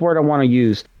word I want to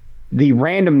use? The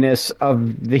randomness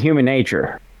of the human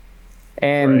nature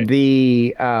and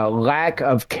the lack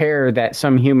of care that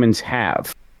some humans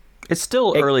have. It's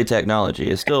still early technology.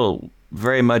 It's still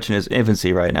very much in its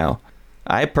infancy right now.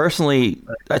 I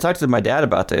talked to my dad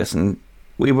about this, and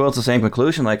we both the same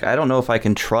conclusion. Like, I don't know if I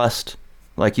can trust,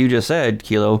 like you just said,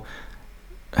 Kilo,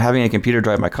 having a computer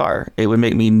drive my car. It would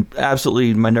make me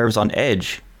absolutely, my nerves on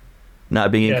edge,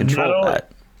 not being in control of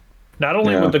that. Not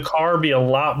only would the car be a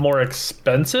lot more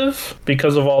expensive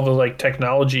because of all the like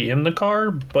technology in the car,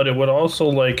 but it would also,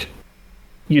 like,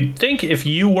 you'd think if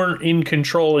you weren't in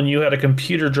control and you had a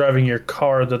computer driving your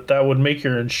car, that would make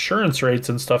your insurance rates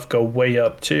and stuff go way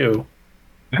up too.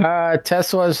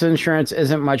 Tesla's insurance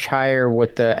isn't much higher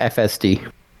with the FSD.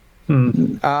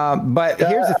 But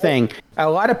here's the thing. A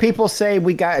lot of people say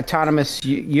we got autonomous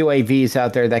UAVs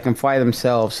out there that can fly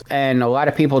themselves, and a lot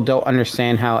of people don't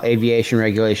understand how aviation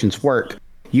regulations work.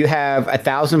 You have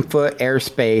 1,000-foot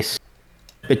airspace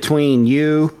between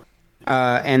you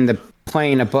and the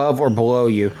plane above or below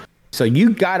you. So you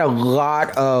got a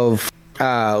lot of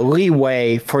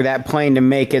leeway for that plane to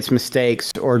make its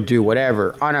mistakes or do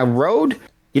whatever. On a road,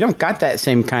 you don't got that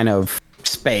same kind of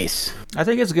space. I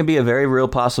think it's going to be a very real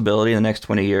possibility in the next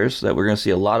 20 years that we're going to see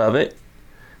a lot of it,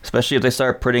 especially if they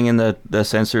start putting in the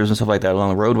sensors and stuff like that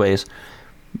along the roadways.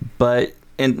 But,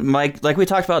 and Mike, like we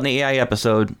talked about in the AI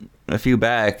episode a few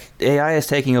back, AI is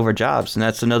taking over jobs, and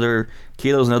that's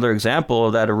Kilo's another example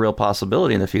of that, a real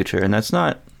possibility in the future, and that's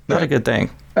not a good thing.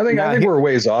 I think we're a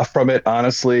ways off from it,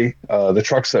 honestly. The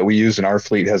trucks that we use in our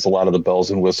fleet has a lot of the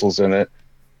bells and whistles in it.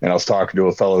 And I was talking to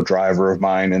a fellow driver of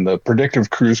mine, and the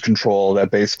predictive cruise control that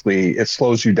basically it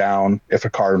slows you down if a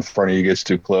car in front of you gets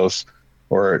too close,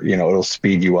 or, it'll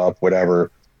speed you up, whatever.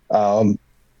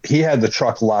 He had the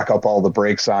truck lock up all the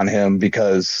brakes on him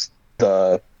because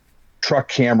the truck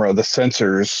camera, the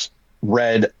sensors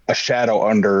read a shadow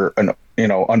under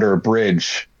a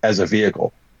bridge as a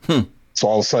vehicle. So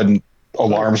all of a sudden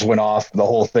alarms went off, the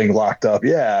whole thing locked up.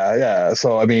 Yeah.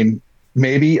 So, I mean,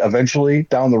 maybe eventually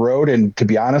down the road, and to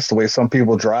be honest, the way some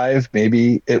people drive,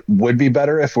 maybe it would be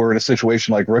better if we're in a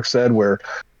situation like Rick said, where,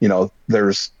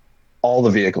 there's all the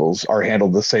vehicles are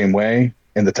handled the same way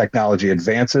and the technology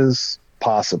advances,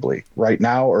 possibly. Right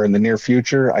now or in the near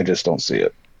future, I just don't see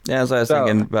it. Yeah, as I was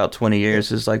thinking, about 20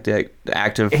 years is like the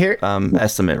active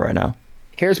estimate right now.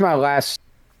 Here's my last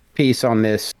piece on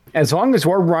this. As long as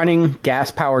we're running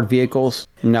gas-powered vehicles,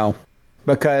 no.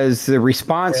 Because the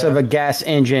response of a gas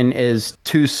engine is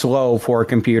too slow for a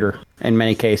computer in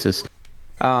many cases.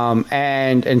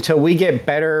 And until we get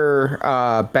better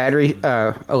battery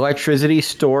electricity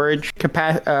storage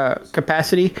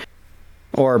capacity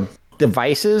or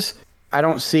devices, I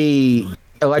don't see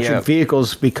electric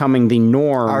vehicles becoming the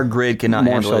norm. Our grid cannot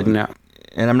handle it. Now.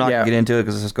 And I'm not going to get into it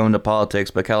because it's going to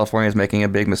politics, but California is making a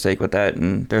big mistake with that,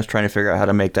 and they're trying to figure out how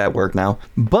to make that work now.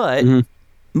 But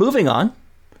moving on.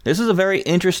 This is a very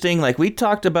interesting, like we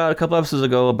talked about a couple episodes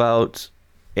ago about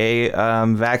a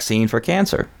vaccine for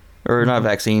cancer. Or not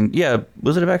vaccine. Yeah,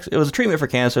 was it a vaccine? It was a treatment for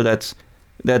cancer that's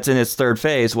in its third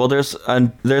phase. Well, there's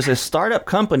a startup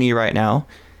company right now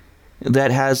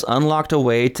that has unlocked a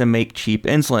way to make cheap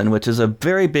insulin, which is a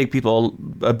very big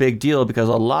deal because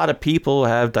a lot of people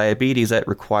have diabetes that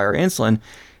require insulin,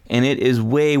 and it is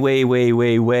way, way, way,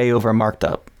 way, way over marked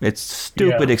up. It's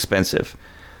stupid expensive.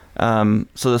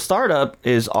 So the startup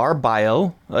is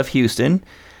R-Bio of Houston.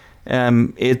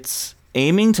 It's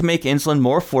aiming to make insulin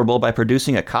more affordable by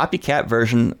producing a copycat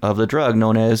version of the drug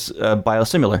known as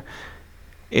biosimilar.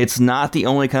 It's not the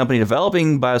only company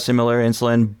developing biosimilar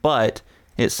insulin, but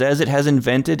it says it has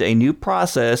invented a new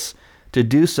process to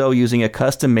do so using a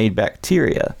custom-made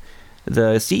bacteria.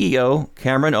 The CEO,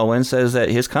 Cameron Owen, says that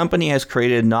his company has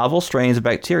created novel strains of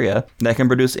bacteria that can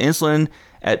produce insulin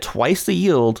at twice the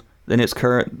yield than is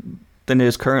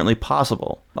currently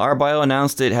possible. RBio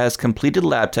announced it has completed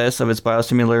lab tests of its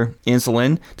biosimilar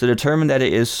insulin to determine that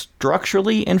it is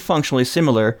structurally and functionally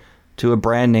similar to a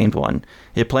brand-named one.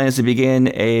 It plans to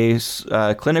begin a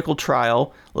clinical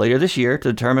trial later this year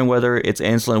to determine whether its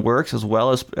insulin works as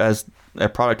well as a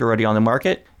product already on the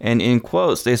market. And in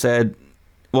quotes, they said,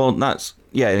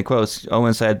 in quotes,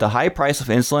 Owen said, the high price of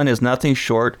insulin is nothing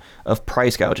short of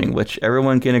price gouging, which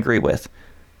everyone can agree with.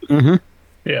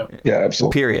 Yeah. Yeah,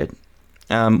 absolutely. Period.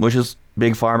 Which is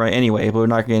big pharma anyway, but we're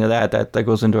not getting into that. That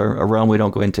goes into a realm we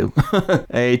don't go into.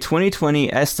 A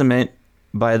 2020 estimate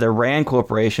by the RAND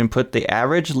Corporation put the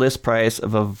average list price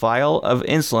of a vial of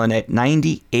insulin at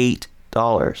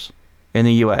 $98 in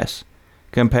the U.S.,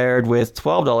 compared with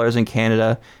 $12 in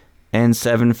Canada and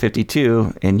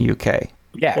 $7.52 in UK.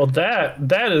 Yeah. Well,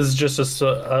 that is just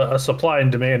a supply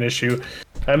and demand issue.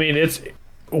 I mean, it's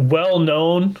well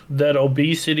known that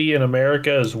obesity in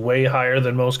America is way higher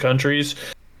than most countries.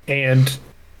 And,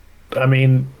 I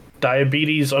mean,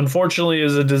 diabetes, unfortunately,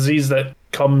 is a disease that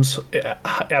comes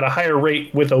at a higher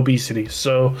rate with obesity.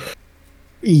 So,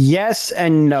 Yes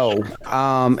and no.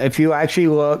 If you actually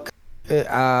look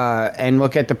and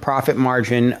look at the profit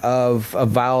margin of a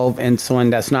vial of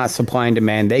insulin that's not supply and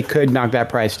demand, they could knock that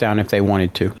price down if they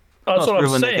wanted to. that's what I'm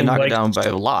Proven they saying. can knock Like, it down by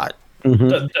a lot.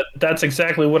 that's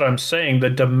exactly what I'm saying. The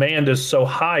demand is so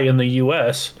high in the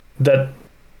U.S. that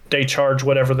they charge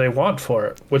whatever they want for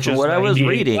it, which is what I was $98.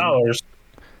 reading,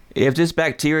 if this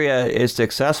bacteria is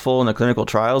successful in the clinical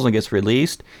trials and gets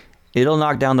released, it'll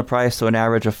knock down the price to an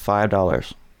average of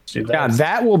 $5. See, Now,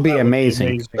 that will be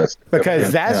amazing.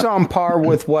 Because that's on par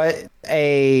with what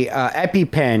a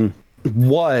EpiPen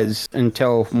was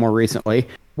until more recently,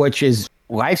 which is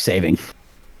life-saving.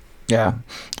 Yeah.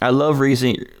 I love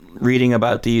reading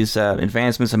about these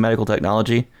advancements in medical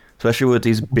technology, especially with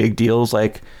these big deals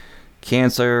like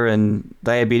cancer and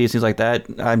diabetes, things like that.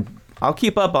 I'll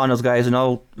keep up on those guys, and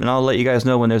I'll let you guys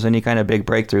know when there's any kind of big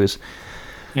breakthroughs.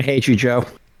 I hate you, Joe.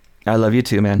 I love you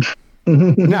too, man.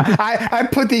 No, I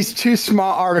put these two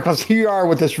small articles. Here you are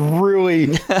with this really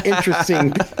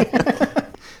interesting.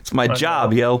 It's my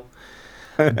job, yo.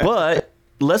 But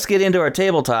let's get into our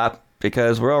tabletop,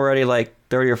 because we're already like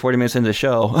 30 or 40 minutes into the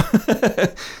show.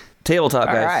 Tabletop,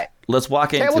 guys. All right. Let's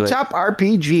walk into Tabletop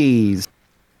RPGs.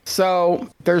 So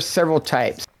there's several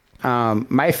types.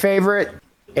 My favorite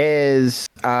is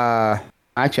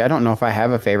actually, I don't know if I have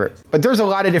a favorite, but there's a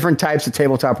lot of different types of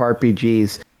tabletop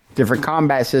RPGs. Different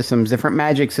combat systems, different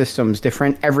magic systems,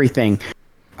 different everything.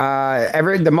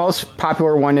 The most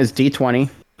popular one is D20.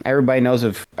 Everybody knows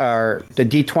of the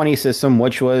D20 system,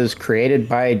 which was created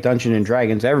by Dungeons and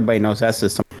Dragons. Everybody knows that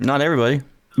system. Not everybody.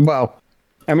 Well,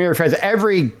 I mean,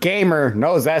 every gamer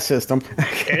knows that system.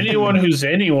 Anyone who's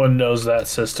anyone knows that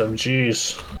system.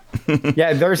 Jeez.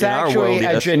 Yeah, there's In our actually world,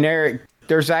 a yes. generic.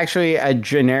 There's actually a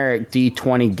generic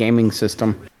D20 gaming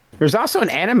system. There's also an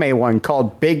anime one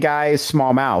called Big Eyes,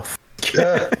 Small Mouth.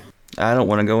 I don't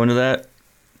want to go into that.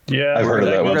 Yeah, I've heard of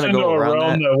that goes one. We're gonna into go a around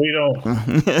realm that. that we don't.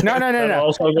 No. That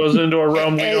also goes into a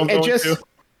realm we don't go into.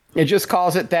 It just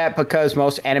calls it that because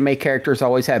most anime characters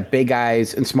always have big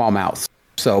eyes and small mouths.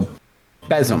 So,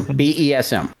 BESM,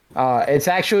 BESM. It's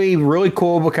actually really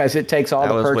cool because it takes all That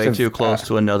the was perks way of too close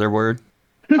to another word.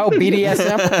 Oh,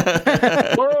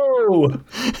 BDSM. Whoa!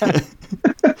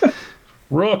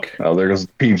 Rook, Oh, there goes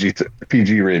PG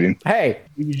rating. Hey,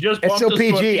 you just it's bumped still us to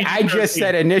a PG. I just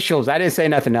said initials. I didn't say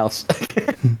nothing else.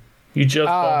 You just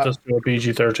bumped us to a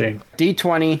PG-13.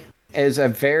 D20 is a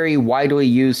very widely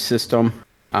used system.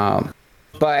 But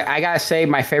I gotta say,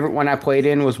 my favorite one I played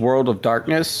in was World of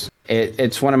Darkness.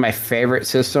 It's one of my favorite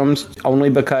systems, only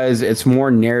because it's more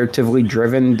narratively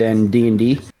driven than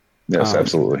D&D. Yes,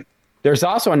 absolutely. There's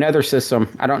also another system.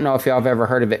 I don't know if y'all have ever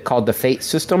heard of it, called the Fate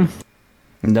system.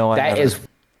 No, I haven't.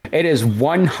 It is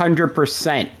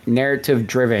 100% narrative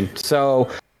driven. So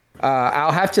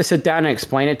I'll have to sit down and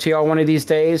explain it to y'all one of these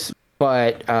days.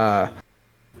 But I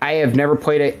have never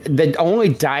played it. The only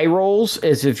die rolls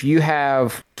is if you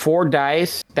have 4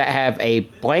 dice that have a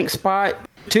blank spot,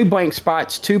 2 blank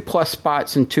spots, 2 plus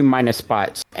spots, and 2 minus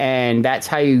spots. And that's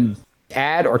how you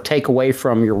add or take away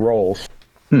from your rolls.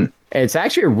 It's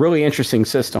actually a really interesting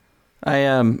system.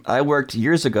 I worked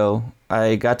years ago.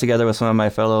 I got together with some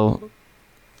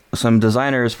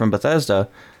designers from Bethesda,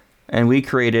 and we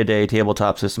created a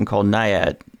tabletop system called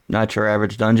Naiad, Not Your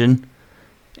Average Dungeon.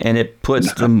 and it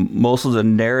puts most of the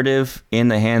narrative in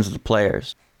the hands of the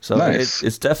players. So Nice.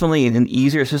 it's definitely an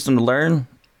easier system to learn,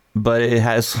 but it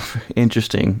has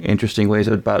interesting ways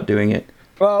about doing it.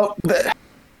 Well,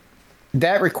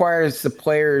 that requires the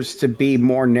players to be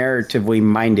more narratively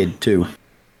minded too.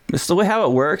 It's the way how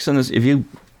it works, and if you,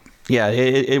 yeah,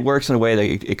 it works in a way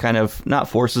that it kind of not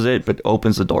forces it, but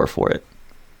opens the door for it.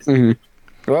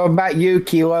 What about you,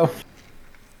 Kilo?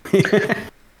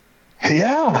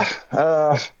 Yeah,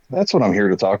 that's what I'm here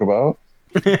to talk about.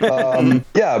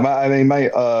 Yeah,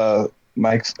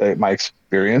 my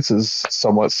experience is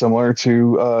somewhat similar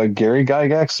to Gary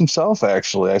Gygax himself.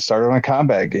 Actually, I started on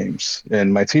combat games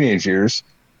in my teenage years,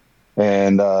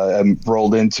 and I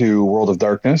rolled into World of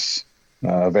Darkness,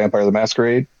 Vampire the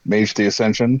Masquerade, Mage the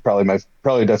Ascension.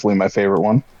 Definitely my favorite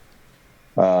one.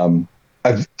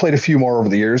 I've played a few more over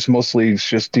the years. Mostly it's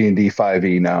just D&D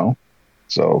 5e now.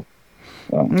 So,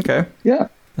 Okay. yeah.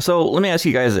 So let me ask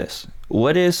you guys this.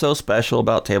 What is so special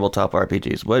about tabletop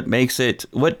RPGs?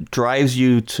 What drives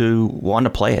you to want to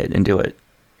play it and do it?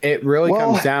 It really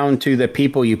Well- comes down to the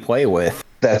people you play with.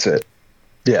 That's it.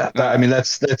 Yeah, I mean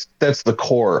that's the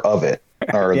core of it.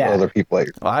 Or Yeah. other people.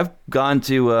 Well, I've gone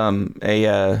to an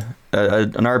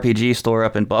RPG store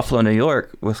up in Buffalo, New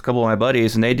York, with a couple of my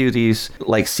buddies, and they do these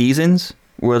like seasons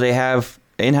where they have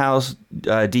in-house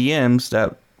DMs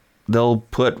that they'll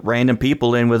put random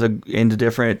people into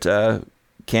different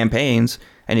campaigns,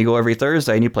 and you go every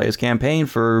Thursday and you play his campaign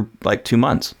for like 2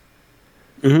 months.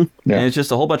 Yeah. And it's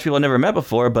just a whole bunch of people I never met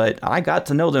before, but I got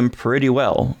to know them pretty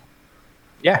well.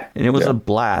 Yeah. And it was Yeah. a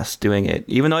blast doing it.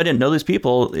 Even though I didn't know these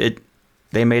people,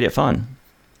 they made it fun.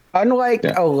 Unlike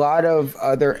Yeah. a lot of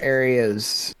other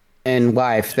areas in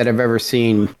life that I've ever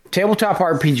seen, tabletop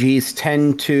RPGs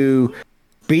tend to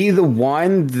be the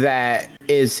one that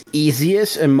is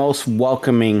easiest and most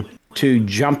welcoming to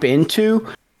jump into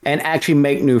and actually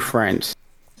make new friends.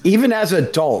 Even as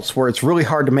adults, where it's really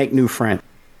hard to make new friends.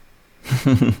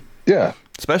 Especially in Yeah.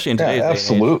 today's Yeah, day and age.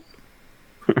 absolutely.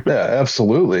 Yeah,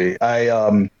 absolutely.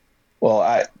 I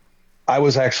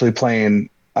was actually playing.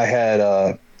 I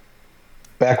had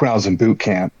back when I was in boot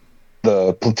camp,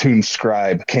 the Platoon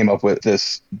Scribe came up with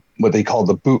this what they call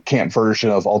the boot camp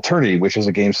version of Alternity, which is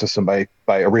a game system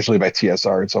originally by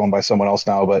TSR. It's owned by someone else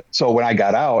now. But so when I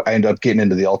got out, I ended up getting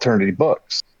into the Alternity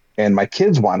books, and my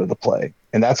kids wanted to play,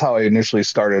 and that's how I initially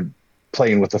started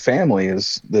playing with the family.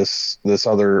 Is this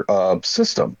other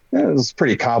system? And it was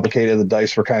pretty complicated. The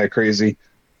dice were kind of crazy.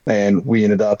 And we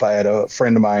ended up, I had a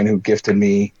friend of mine who gifted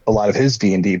me a lot of his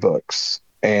D&D books.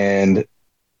 And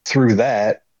through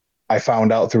that, I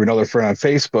found out through another friend on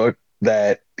Facebook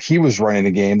that he was running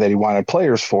a game that he wanted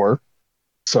players for.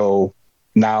 So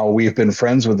now we've been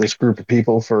friends with this group of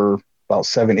people for about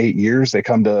 7-8 years. They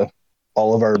come to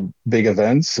all of our big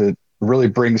events. It really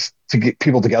brings to get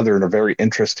people together in a very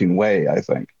interesting way, I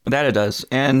think. That it does.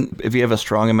 And if you have a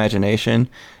strong imagination,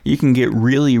 you can get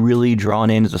really, really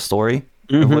drawn into the story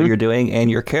of what you're doing, and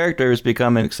your characters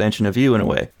become an extension of you in a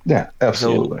way. Yeah,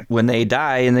 absolutely. So when they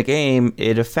die in the game,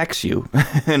 it affects you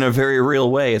in a very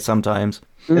real way sometimes.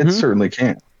 It certainly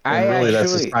can. I And really,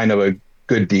 that's actually- just kind of a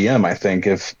good DM, I think.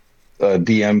 If a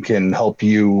DM can help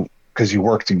you because you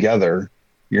work together,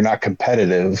 you're not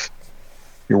competitive,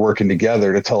 you're working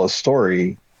together to tell a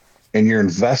story, and your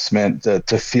investment to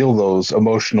feel those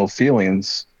emotional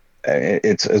feelings,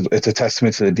 it's a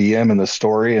testament to the DM and the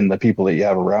story and the people that you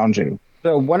have around you.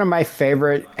 So one of my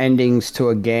favorite endings to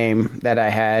a game that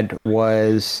I had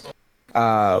was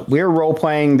we were role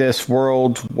playing this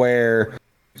world where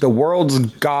the world's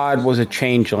god was a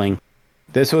changeling.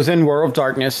 This was in World of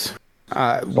Darkness.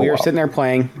 We were wow. sitting there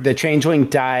playing. The changeling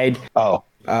died. Oh,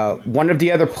 One of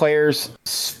the other players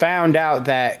found out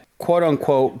that quote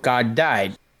unquote God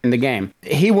died in the game.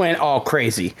 He went all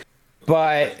crazy.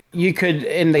 But you could,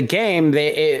 in the game,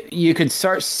 you could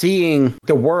start seeing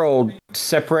the world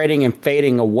separating and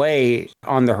fading away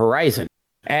on the horizon.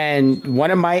 And one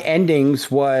of my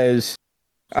endings was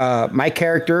my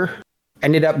character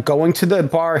ended up going to the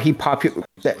bar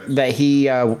that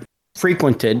he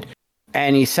frequented,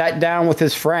 and he sat down with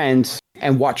his friends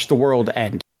and watched the world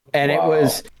end. And Wow.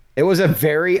 it was a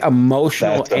very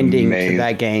emotional That's ending amazing. to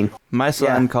that game. My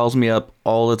son calls me up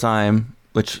all the time,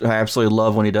 which I absolutely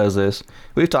love when he does this.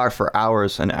 We've talked for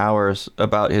hours and hours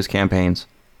about his campaigns,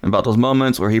 about those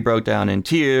moments where he broke down in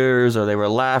tears or they were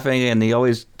laughing, and he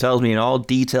always tells me in all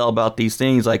detail about these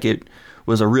things like it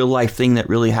was a real life thing that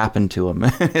really happened to him.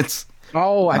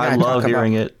 I love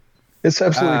hearing it. it's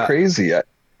absolutely crazy.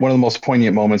 One of the most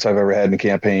poignant moments I've ever had in a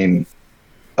campaign.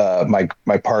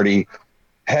 My party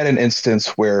had an instance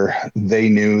where they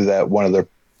knew that one of their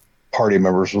party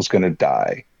members was going to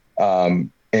die.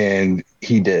 and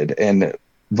he did. And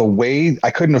the way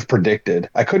I couldn't have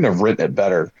written it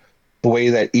better. The way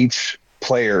that each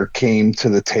player came to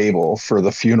the table for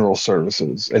the funeral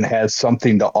services and had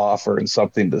something to offer and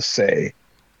something to say.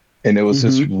 And it was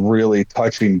this really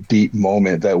touching, deep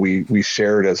moment that we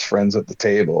shared as friends at the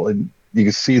table. And you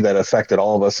can see that affected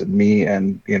all of us, and me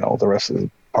and, you know, the rest of the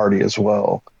party as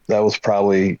well. That was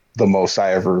probably the most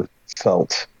I ever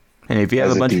felt. And if you have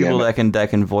as a bunch of DM. people that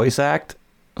can voice act,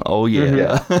 oh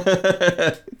yeah.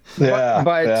 Yeah.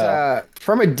 But yeah.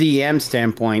 from a DM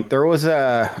standpoint, there was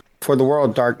for the World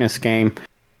of Darkness game,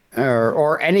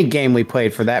 or any game we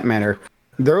played for that matter,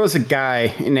 there was a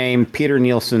guy named Peter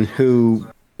Nielsen who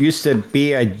used to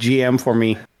be a GM for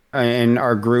me in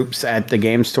our groups at the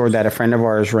game store that a friend of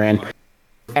ours ran.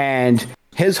 And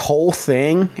his whole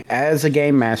thing as a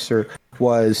game master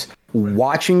was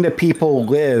watching the people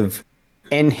live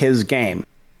in his game.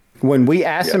 When we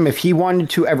asked him if he wanted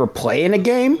to ever play in a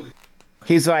game,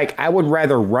 he's like, I would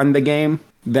rather run the game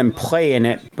than play in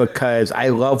it because I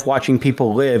love watching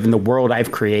people live in the world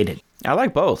I've created. I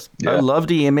like both. Yeah. I love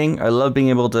DMing. I love being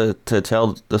able to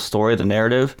tell the story, the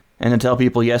narrative, and to tell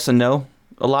people yes and no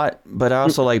a lot. But I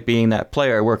also like being that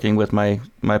player working with my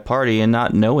party and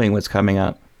not knowing what's coming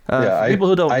up. For people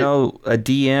who don't know, a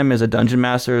DM is a dungeon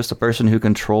master. It's the person who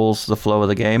controls the flow of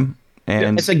the game.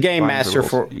 And It's a game finds the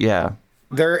master rules. Yeah.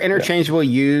 They're interchangeably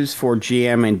used for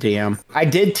GM and DM. I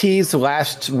did tease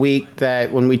last week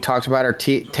that when we talked about our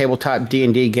tabletop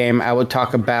D&D game, I would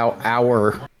talk about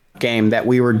our game that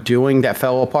we were doing that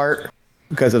fell apart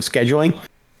because of scheduling.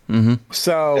 Mm-hmm.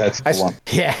 So That's the one.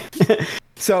 Yeah.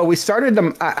 So we started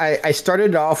them. I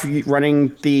started off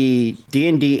running the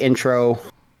D&D intro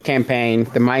campaign,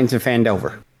 The Mines of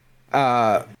Fandover.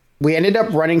 We ended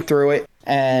up running through it,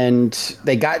 and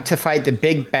they got to fight the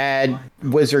big bad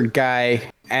wizard guy,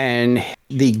 and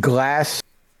the glass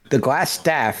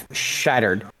staff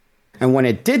shattered. And when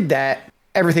it did that,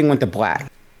 everything went to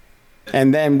black.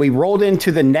 And then we rolled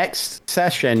into the next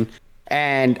session,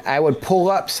 and I would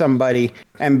pull up somebody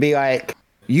and be like,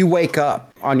 you wake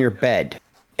up on your bed.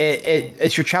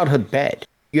 It's your childhood bed.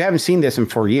 You haven't seen this in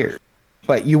 4 years,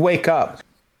 but you wake up,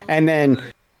 and then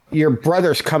your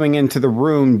brother's coming into the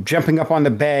room, jumping up on the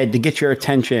bed to get your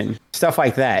attention, stuff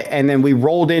like that. And then we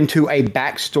rolled into a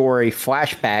backstory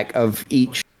flashback of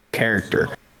each character,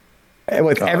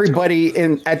 with everybody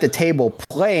at the table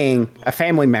playing a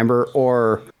family member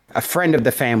or a friend of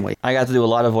the family. I got to do a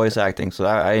lot of voice acting, so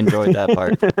I enjoyed that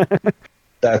part.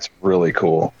 That's really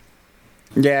cool.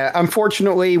 Yeah,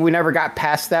 unfortunately, we never got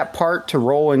past that part to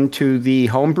roll into the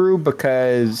homebrew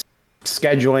because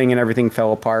scheduling and everything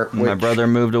fell apart. My which- brother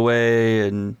moved away,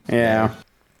 and Yeah.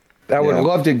 I would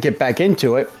love to get back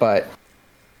into it, but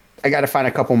I got to find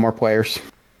a couple more players.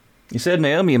 you said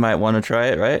Naomi might want to try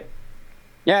it, right?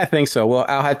 Yeah, I think so. Well,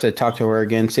 I'll have to talk to her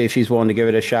again, see if she's willing to give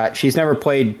it a shot. She's never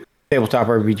played tabletop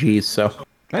RPGs, so.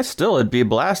 It'd be a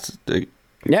blast.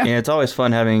 Yeah. And it's always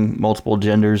fun having multiple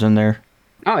genders in there.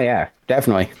 Oh, yeah,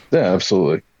 definitely. Yeah,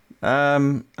 absolutely.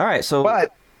 All right, so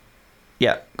But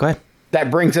yeah, go ahead.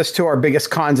 that brings us to our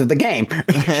biggest cons of the game.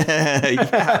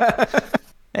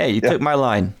 Hey, you took my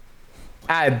line.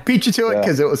 I beat you to it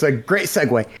because it was a great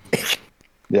segue.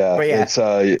 Yeah, But yeah.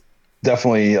 it's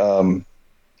definitely,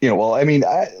 well, I mean,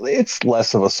 it's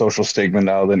less of a social stigma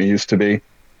now than it used to be.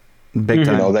 Big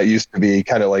time. You know, that used to be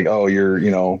kind of like, oh, you're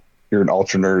an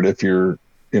ultra nerd if you're,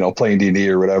 playing D&D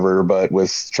or whatever. But with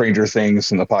Stranger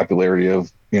Things and the popularity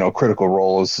of, Critical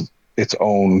Role is its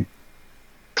own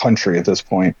country at this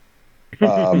point.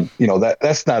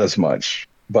 That's not as much,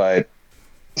 but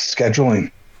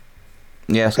scheduling.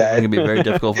 Yeah, so that could be very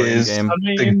difficult for any game. I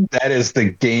mean, That is the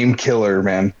game killer,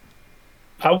 man.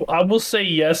 I will say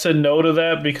yes and no to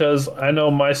that because I know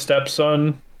my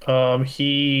stepson,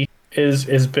 he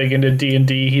is big into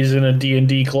D&D. He's in a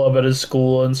D&D club at his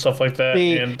school and stuff like that.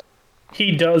 And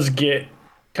he does get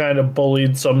kind of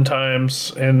bullied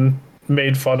sometimes and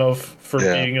made fun of for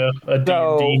being a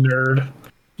D&D nerd.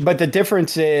 But the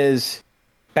difference is,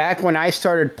 back when I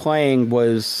started playing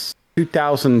was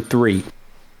 2003.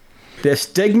 The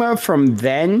stigma from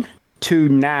then to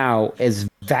now is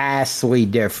vastly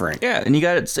different. Yeah, and you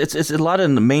got it's a lot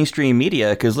in the mainstream media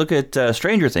because look at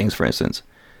Stranger Things, for instance.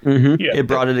 Yeah. It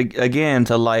brought it again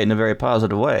to light in a very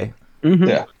positive way.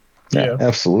 Yeah, Yeah.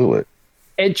 absolutely.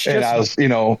 It's And just I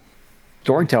was,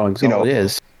 storytelling, all it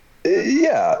is.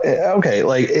 yeah, okay,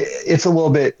 like it's a little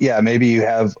bit, maybe you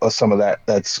have some of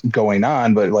that's going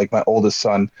on, but like my oldest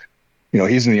son,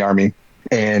 he's in the Army,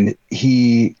 and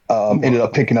he ended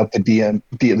up picking up the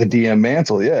DM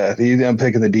mantle. Yeah, he ended up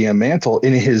picking the DM mantle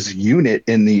in his unit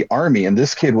in the army, and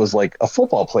this kid was like a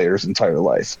football player's entire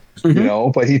life, you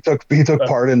know. But he took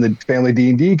part in the family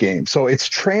D&D game, so it's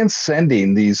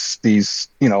transcending these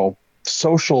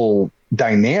social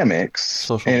dynamics,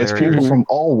 and it's people from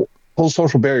all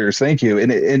social barriers. Thank you,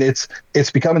 and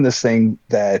it's becoming this thing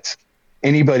that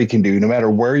anybody can do, no matter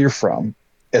where you're from.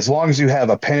 As long as you have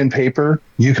a pen and paper,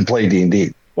 you can play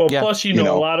D&D. Well, plus, a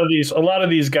lot of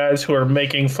these guys who are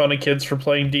making fun of kids for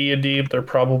playing D&D, they're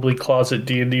probably closet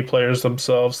D&D players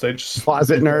themselves. They just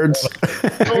closet nerds.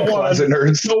 Closet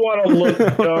nerds. Don't want to look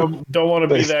dumb. Don't want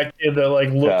to be that kid that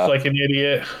looks like an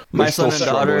idiot. My son and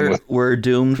daughter were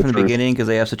doomed from the beginning because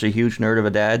they have such a huge nerd of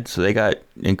a dad, so they got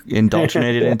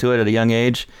indoctrinated into it at a young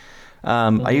age.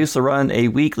 I used to run a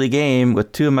weekly game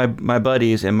with two of my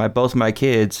buddies and both my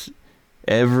kids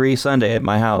every Sunday at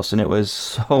my house, and it was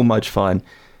so much fun.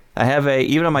 I have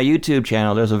even on my YouTube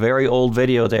channel, there's a very old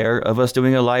video there of us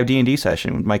doing a live D&D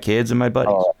session with my kids and my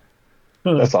buddies.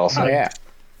 Oh, that's awesome.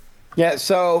 Yeah,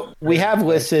 so we have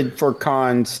listed for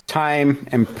cons time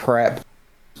and prep.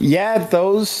 Yeah,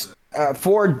 those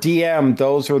for DM,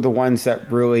 those are the ones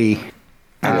that really...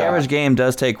 the average game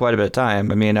does take quite a bit of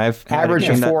time. I mean, I've average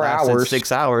of 4 hours,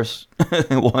 6 hours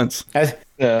once.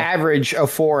 Average of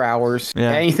 4 hours.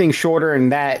 Yeah. Anything shorter than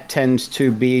that tends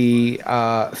to be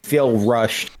feel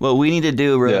rushed. What we need to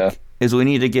do, Rick, is we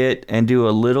need to get and do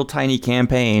a little tiny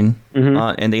campaign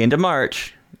in the end of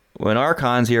March when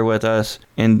Archon's here with us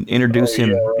and introduce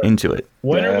him into it.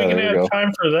 When are we going to have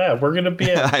time for that? We're going to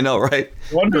be at I know, right?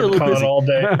 WonderCon all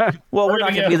day. Well, we're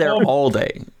not going to be there all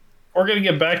day. We're going to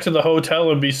get back to the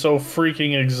hotel and be so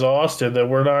freaking exhausted that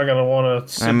we're not going to want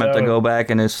to sit I'm going to go back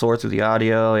and sort through the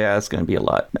audio. Yeah, it's going to be a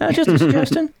lot. Just a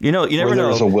suggestion. You never know.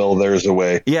 There's a will, there's a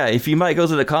way. Yeah, if you might go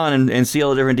to the con and see all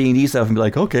the different D&D stuff and be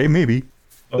like, okay, maybe.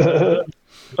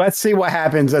 Let's see what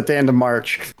happens at the end of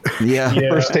March. Yeah.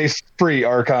 First taste is free,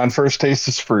 Archon. First taste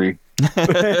is free.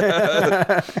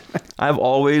 I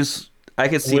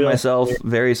could see myself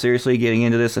very seriously getting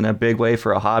into this in a big way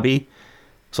for a hobby.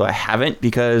 So I haven't,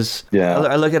 because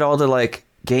I look at all the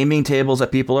gaming tables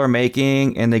that people are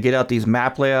making, and they get out these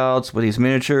map layouts with these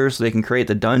miniatures so they can create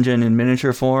the dungeon in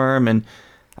miniature form, and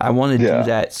I want to do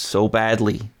that so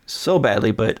badly,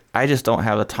 but I just don't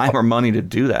have the time or money to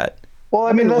do that. Well,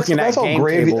 I mean, that's all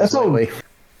gravy. That's all.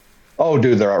 Oh,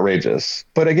 dude, they're outrageous.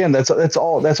 But again, that's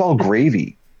all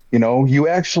gravy. You know, you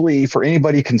actually, for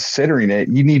anybody considering it,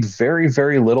 you need very,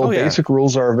 very little. Basic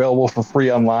rules are available for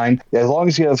free online. As long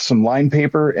as you have some line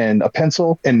paper and a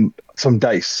pencil and some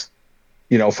dice,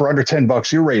 for under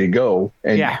 $10, you're ready to go.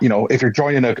 And, if you're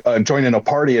joining a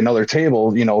party, another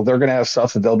table, they're going to have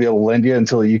stuff that they'll be able to lend you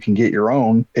until you can get your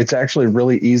own. It's actually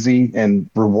really easy and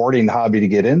rewarding hobby to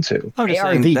get into. I'm just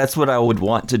saying that's what I would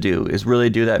want to do, is really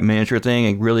do that miniature thing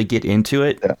and really get into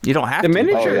it. Yeah. You don't have the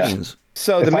miniatures.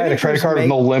 So if I had a credit card with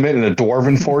no limit and a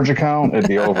Dwarven Forge account, it'd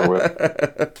be over with.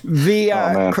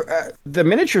 The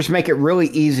miniatures make it really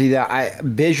easy to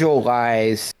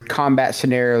visualize combat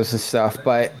scenarios and stuff.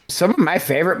 But some of my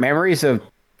favorite memories of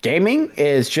gaming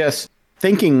is just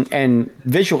thinking and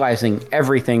visualizing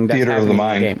everything that's Theater of the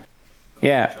mind. In the game.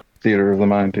 Yeah. Theater of the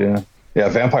mind. Yeah. Yeah.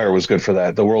 Vampire was good for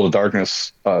that. The World of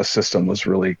Darkness system was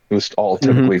all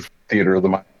typically Theater of the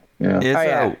mind. Yeah.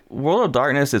 Is World of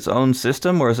Darkness its own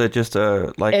system, or is it just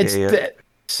World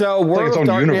of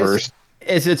Darkness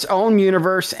is its own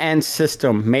universe and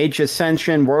system. Mage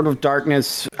Ascension, World of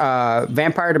Darkness,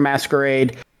 Vampire the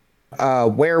Masquerade,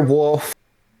 Werewolf,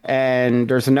 and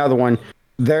there's another one.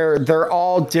 They're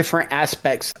all different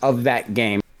aspects of that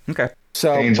game. Okay.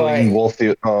 So Changeling, Wolf,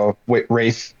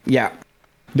 Wraith. Yeah.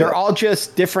 They're all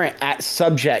just different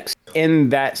subjects in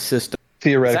that system.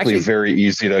 Theoretically, very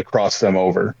easy to cross them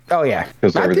over. Oh, yeah.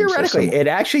 Not theoretically. It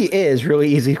actually is really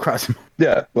easy to cross them.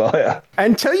 Yeah, well, yeah.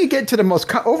 Until you get to the most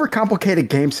overcomplicated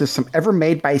game system ever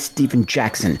made by Steven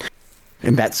Jackson.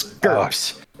 And that's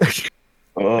GURPS. It's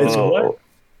what?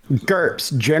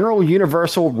 GURPS, General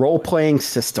Universal Role-Playing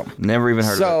System. Never even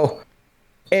heard of it. So,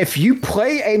 if you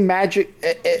play a magic...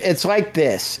 It's like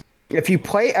this. If you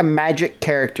play a magic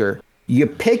character... You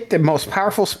pick the most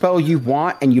powerful spell you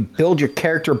want, and you build your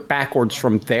character backwards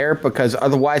from there, because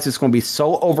otherwise it's going to be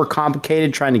so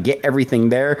overcomplicated trying to get everything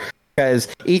there, because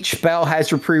each spell has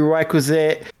your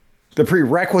prerequisite. The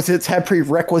prerequisites have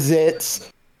prerequisites.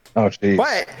 Oh, geez.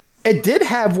 But it did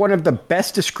have one of the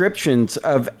best descriptions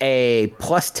of a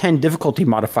 +10 difficulty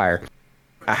modifier.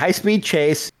 A high-speed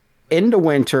chase in the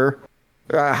winter...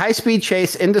 high-speed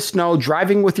chase in the snow,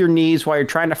 driving with your knees while you're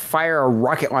trying to fire a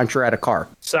rocket launcher at a car.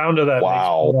 Sound of that.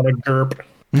 Wow. Makes me want to GURP.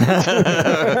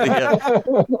 Yeah.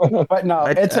 But no,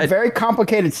 it's a very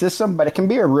complicated system, but it can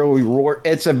be a really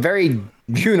it's a very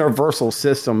universal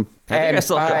system. I think I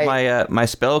still have my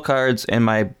spell cards and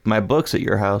my books at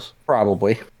your house.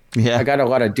 Probably. Yeah. I got a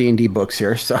lot of D&D books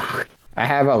here, so I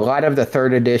have a lot of the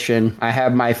 3rd edition. I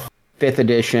have my 5th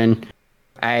edition.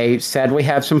 I sadly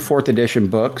have some 4th edition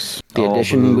books. The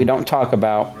edition we don't talk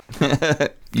about.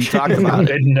 You talked about it.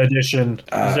 Hidden edition.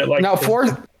 Is it like No,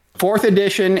 fourth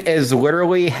edition is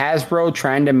literally Hasbro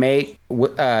trying to make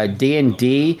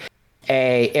D&D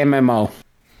a MMO.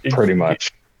 Pretty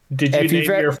much. Did you name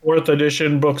your 4th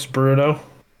edition books Bruno?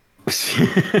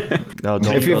 No,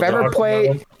 don't. If you've ever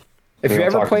played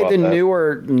the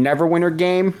newer Neverwinter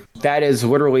game, that is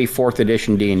literally 4th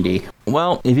edition D&D.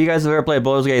 Well, if you guys have ever played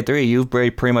Baldur's Gate 3, you've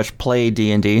pretty much played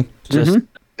D&D, just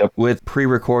with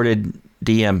pre-recorded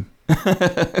DM.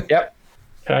 Yep.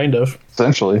 Kind of.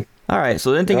 Essentially. All right,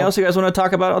 so anything else you guys want to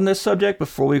talk about on this subject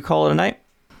before we call it a night?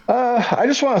 I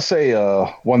just want to say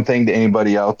one thing to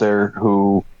anybody out there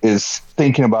who is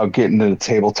thinking about getting into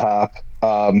tabletop.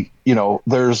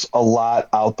 There's a lot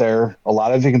out there. A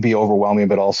lot of it can be overwhelming,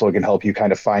 but also it can help you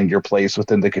kind of find your place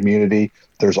within the community.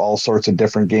 There's all sorts of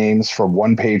different games from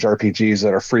one-page RPGs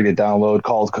that are free to download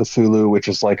called Cthulhu, which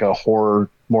is like more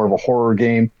of a horror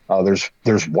game.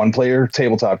 There's one-player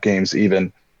tabletop games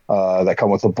even. That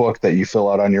come with a book that you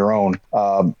fill out on your own.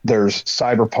 There's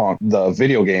Cyberpunk, the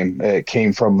video game. It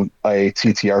came from a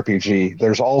TTRPG.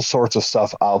 There's all sorts of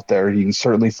stuff out there. You can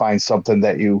certainly find something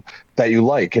that you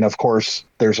like. And of course,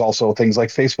 there's also things like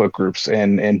Facebook groups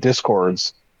and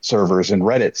Discords servers and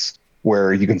Reddits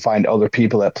where you can find other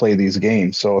people that play these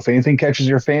games. So if anything catches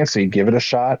your fancy, give it a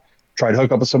shot. Try to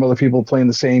hook up with some other people playing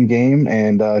the same game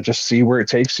and just see where it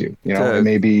takes you. It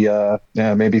may be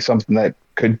maybe something that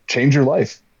could change your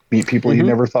life. Meet people you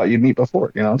never thought you'd meet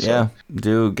before, So yeah,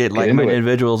 get like-minded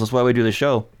individuals. That's why we do the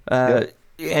show. And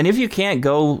if you can't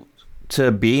go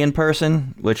to be in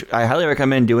person, which I highly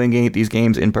recommend doing these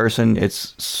games in person,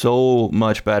 it's so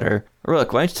much better.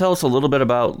 Rook, why don't you tell us a little bit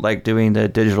about like doing the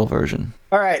digital version?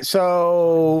 All right,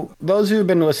 so those who've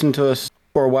been listening to us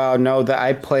for a while know that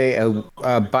I play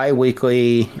a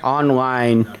bi-weekly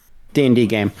online D&D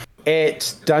game.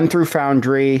 It's done through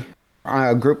Foundry,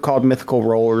 a group called Mythical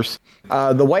Rollers.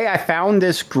 The way I found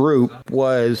this group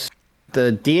was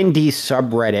the D&D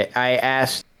subreddit.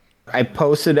 I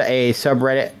posted a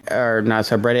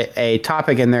a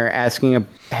topic in there asking,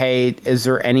 hey, is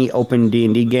there any open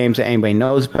D&D games that anybody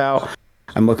knows about?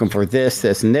 I'm looking for this,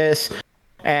 and this.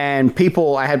 And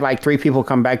I had like 3 people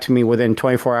come back to me within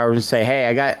 24 hours and say, hey,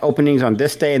 I got openings on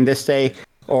this day and this day.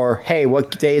 Or, hey,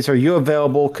 what days are you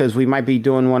available? Because we might be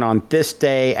doing one on this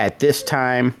day at this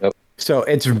time. Yep. So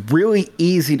it's really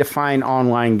easy to find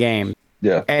online games.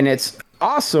 Yeah. And it's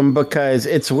awesome because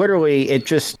it's literally, a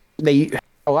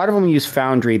lot of them use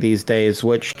Foundry these days,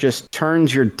 which just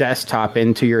turns your desktop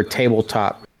into your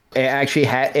tabletop. It actually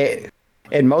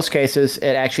in most cases,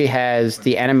 it actually has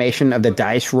the animation of the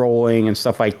dice rolling and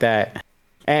stuff like that.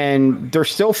 And they're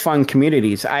still fun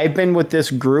communities. I've been with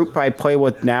this group I play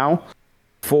with now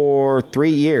for 3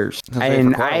 years.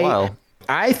 And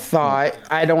I thought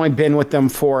I'd only been with them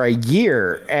for a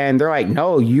year, and they're like,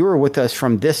 no, you were with us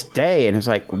from this day. And it's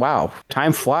like, wow,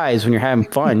 time flies when you're having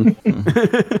fun.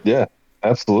 Yeah,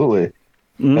 absolutely.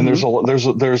 Mm-hmm. And there's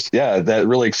that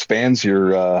really expands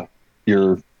your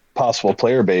possible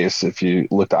player base. If you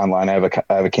looked online, I have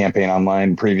a campaign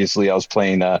online. Previously, I was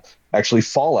playing actually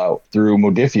Fallout through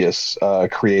Modiphius.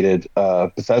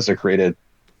 Bethesda created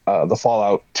the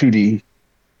Fallout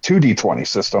 2D20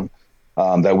 system.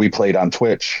 That we played on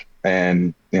Twitch,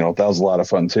 and that was a lot of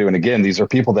fun too. And again, these are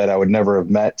people that I would never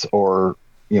have met or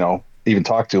even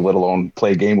talked to, let alone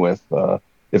play a game with,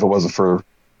 if it wasn't for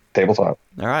tabletop.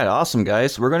 All right, awesome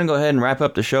guys. We're going to go ahead and wrap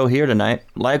up the show here tonight.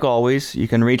 Like always, you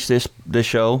can reach this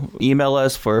show. Email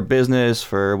us for business,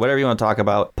 for whatever you want to talk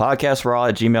about.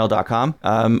 podcastraw@gmail.com.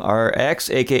 Our X,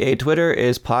 aka Twitter,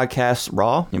 is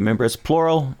podcastraw. Remember, it's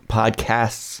plural.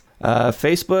 Podcasts.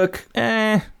 Facebook,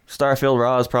 Starfield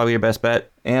Raw is probably your best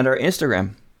bet. And our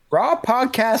Instagram. Raw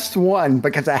Podcast 1,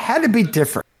 because I had to be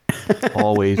different.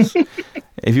 Always.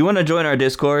 If you want to join our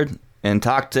Discord and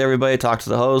talk to everybody, talk to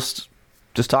the host,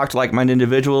 just talk to like-minded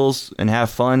individuals and have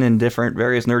fun in different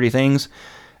various nerdy things,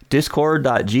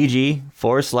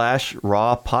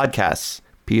 discord.gg/raw podcasts.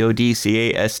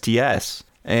 PODCASTS.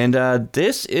 And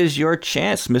this is your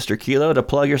chance, Mr. Kilo, to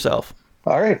plug yourself.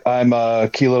 All right. I'm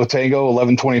Kilo Tango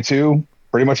 1122.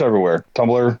 Pretty much everywhere.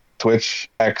 Tumblr, Twitch,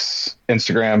 X,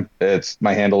 Instagram.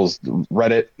 My handle is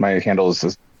Reddit. My handle is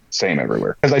the same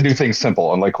everywhere because I do things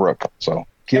simple, unlike Rook. So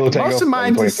Kilo Tango. Most of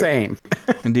mine's the same.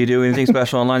 And do you do anything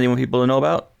special online you want people to know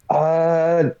about?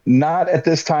 but not at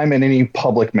this time in any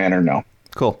public manner, no.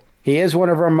 Cool. He is one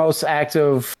of our most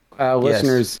active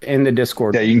listeners in the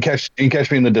Discord. Yeah, you can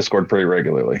catch me in the Discord pretty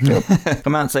regularly. Yep.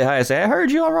 Come out and say hi. Say, I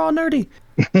heard you on Raw Nerdy.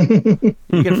 You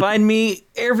can find me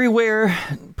everywhere,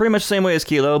 pretty much the same way as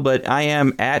Kilo, but I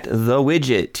am at The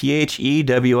Widget,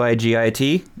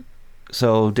 TheWigit.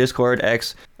 So Discord,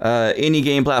 X, any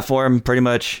game platform, pretty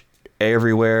much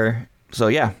everywhere. So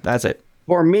yeah, that's it.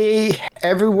 For me,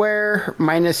 everywhere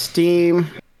minus Steam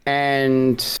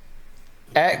and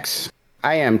X,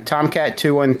 I am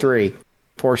Tomcat213.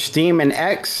 For Steam and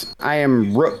X, I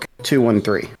am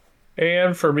Rook213.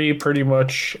 And for me, pretty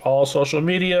much all social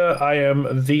media, I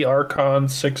am the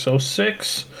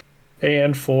Archon606.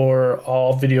 And for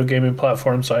all video gaming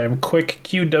platforms, I am Quick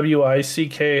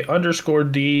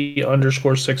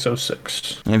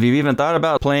QWICK_D_606. And if you've even thought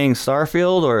about playing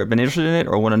Starfield or been interested in it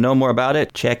or want to know more about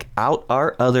it, check out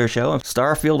our other show,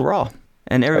 Starfield Raw.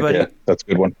 And everybody, Yeah, that's a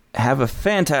good one. have a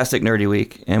fantastic nerdy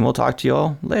week, and we'll talk to you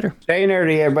all later. Stay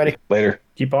nerdy, everybody. Later.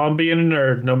 Keep on being a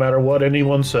nerd, no matter what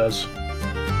anyone says.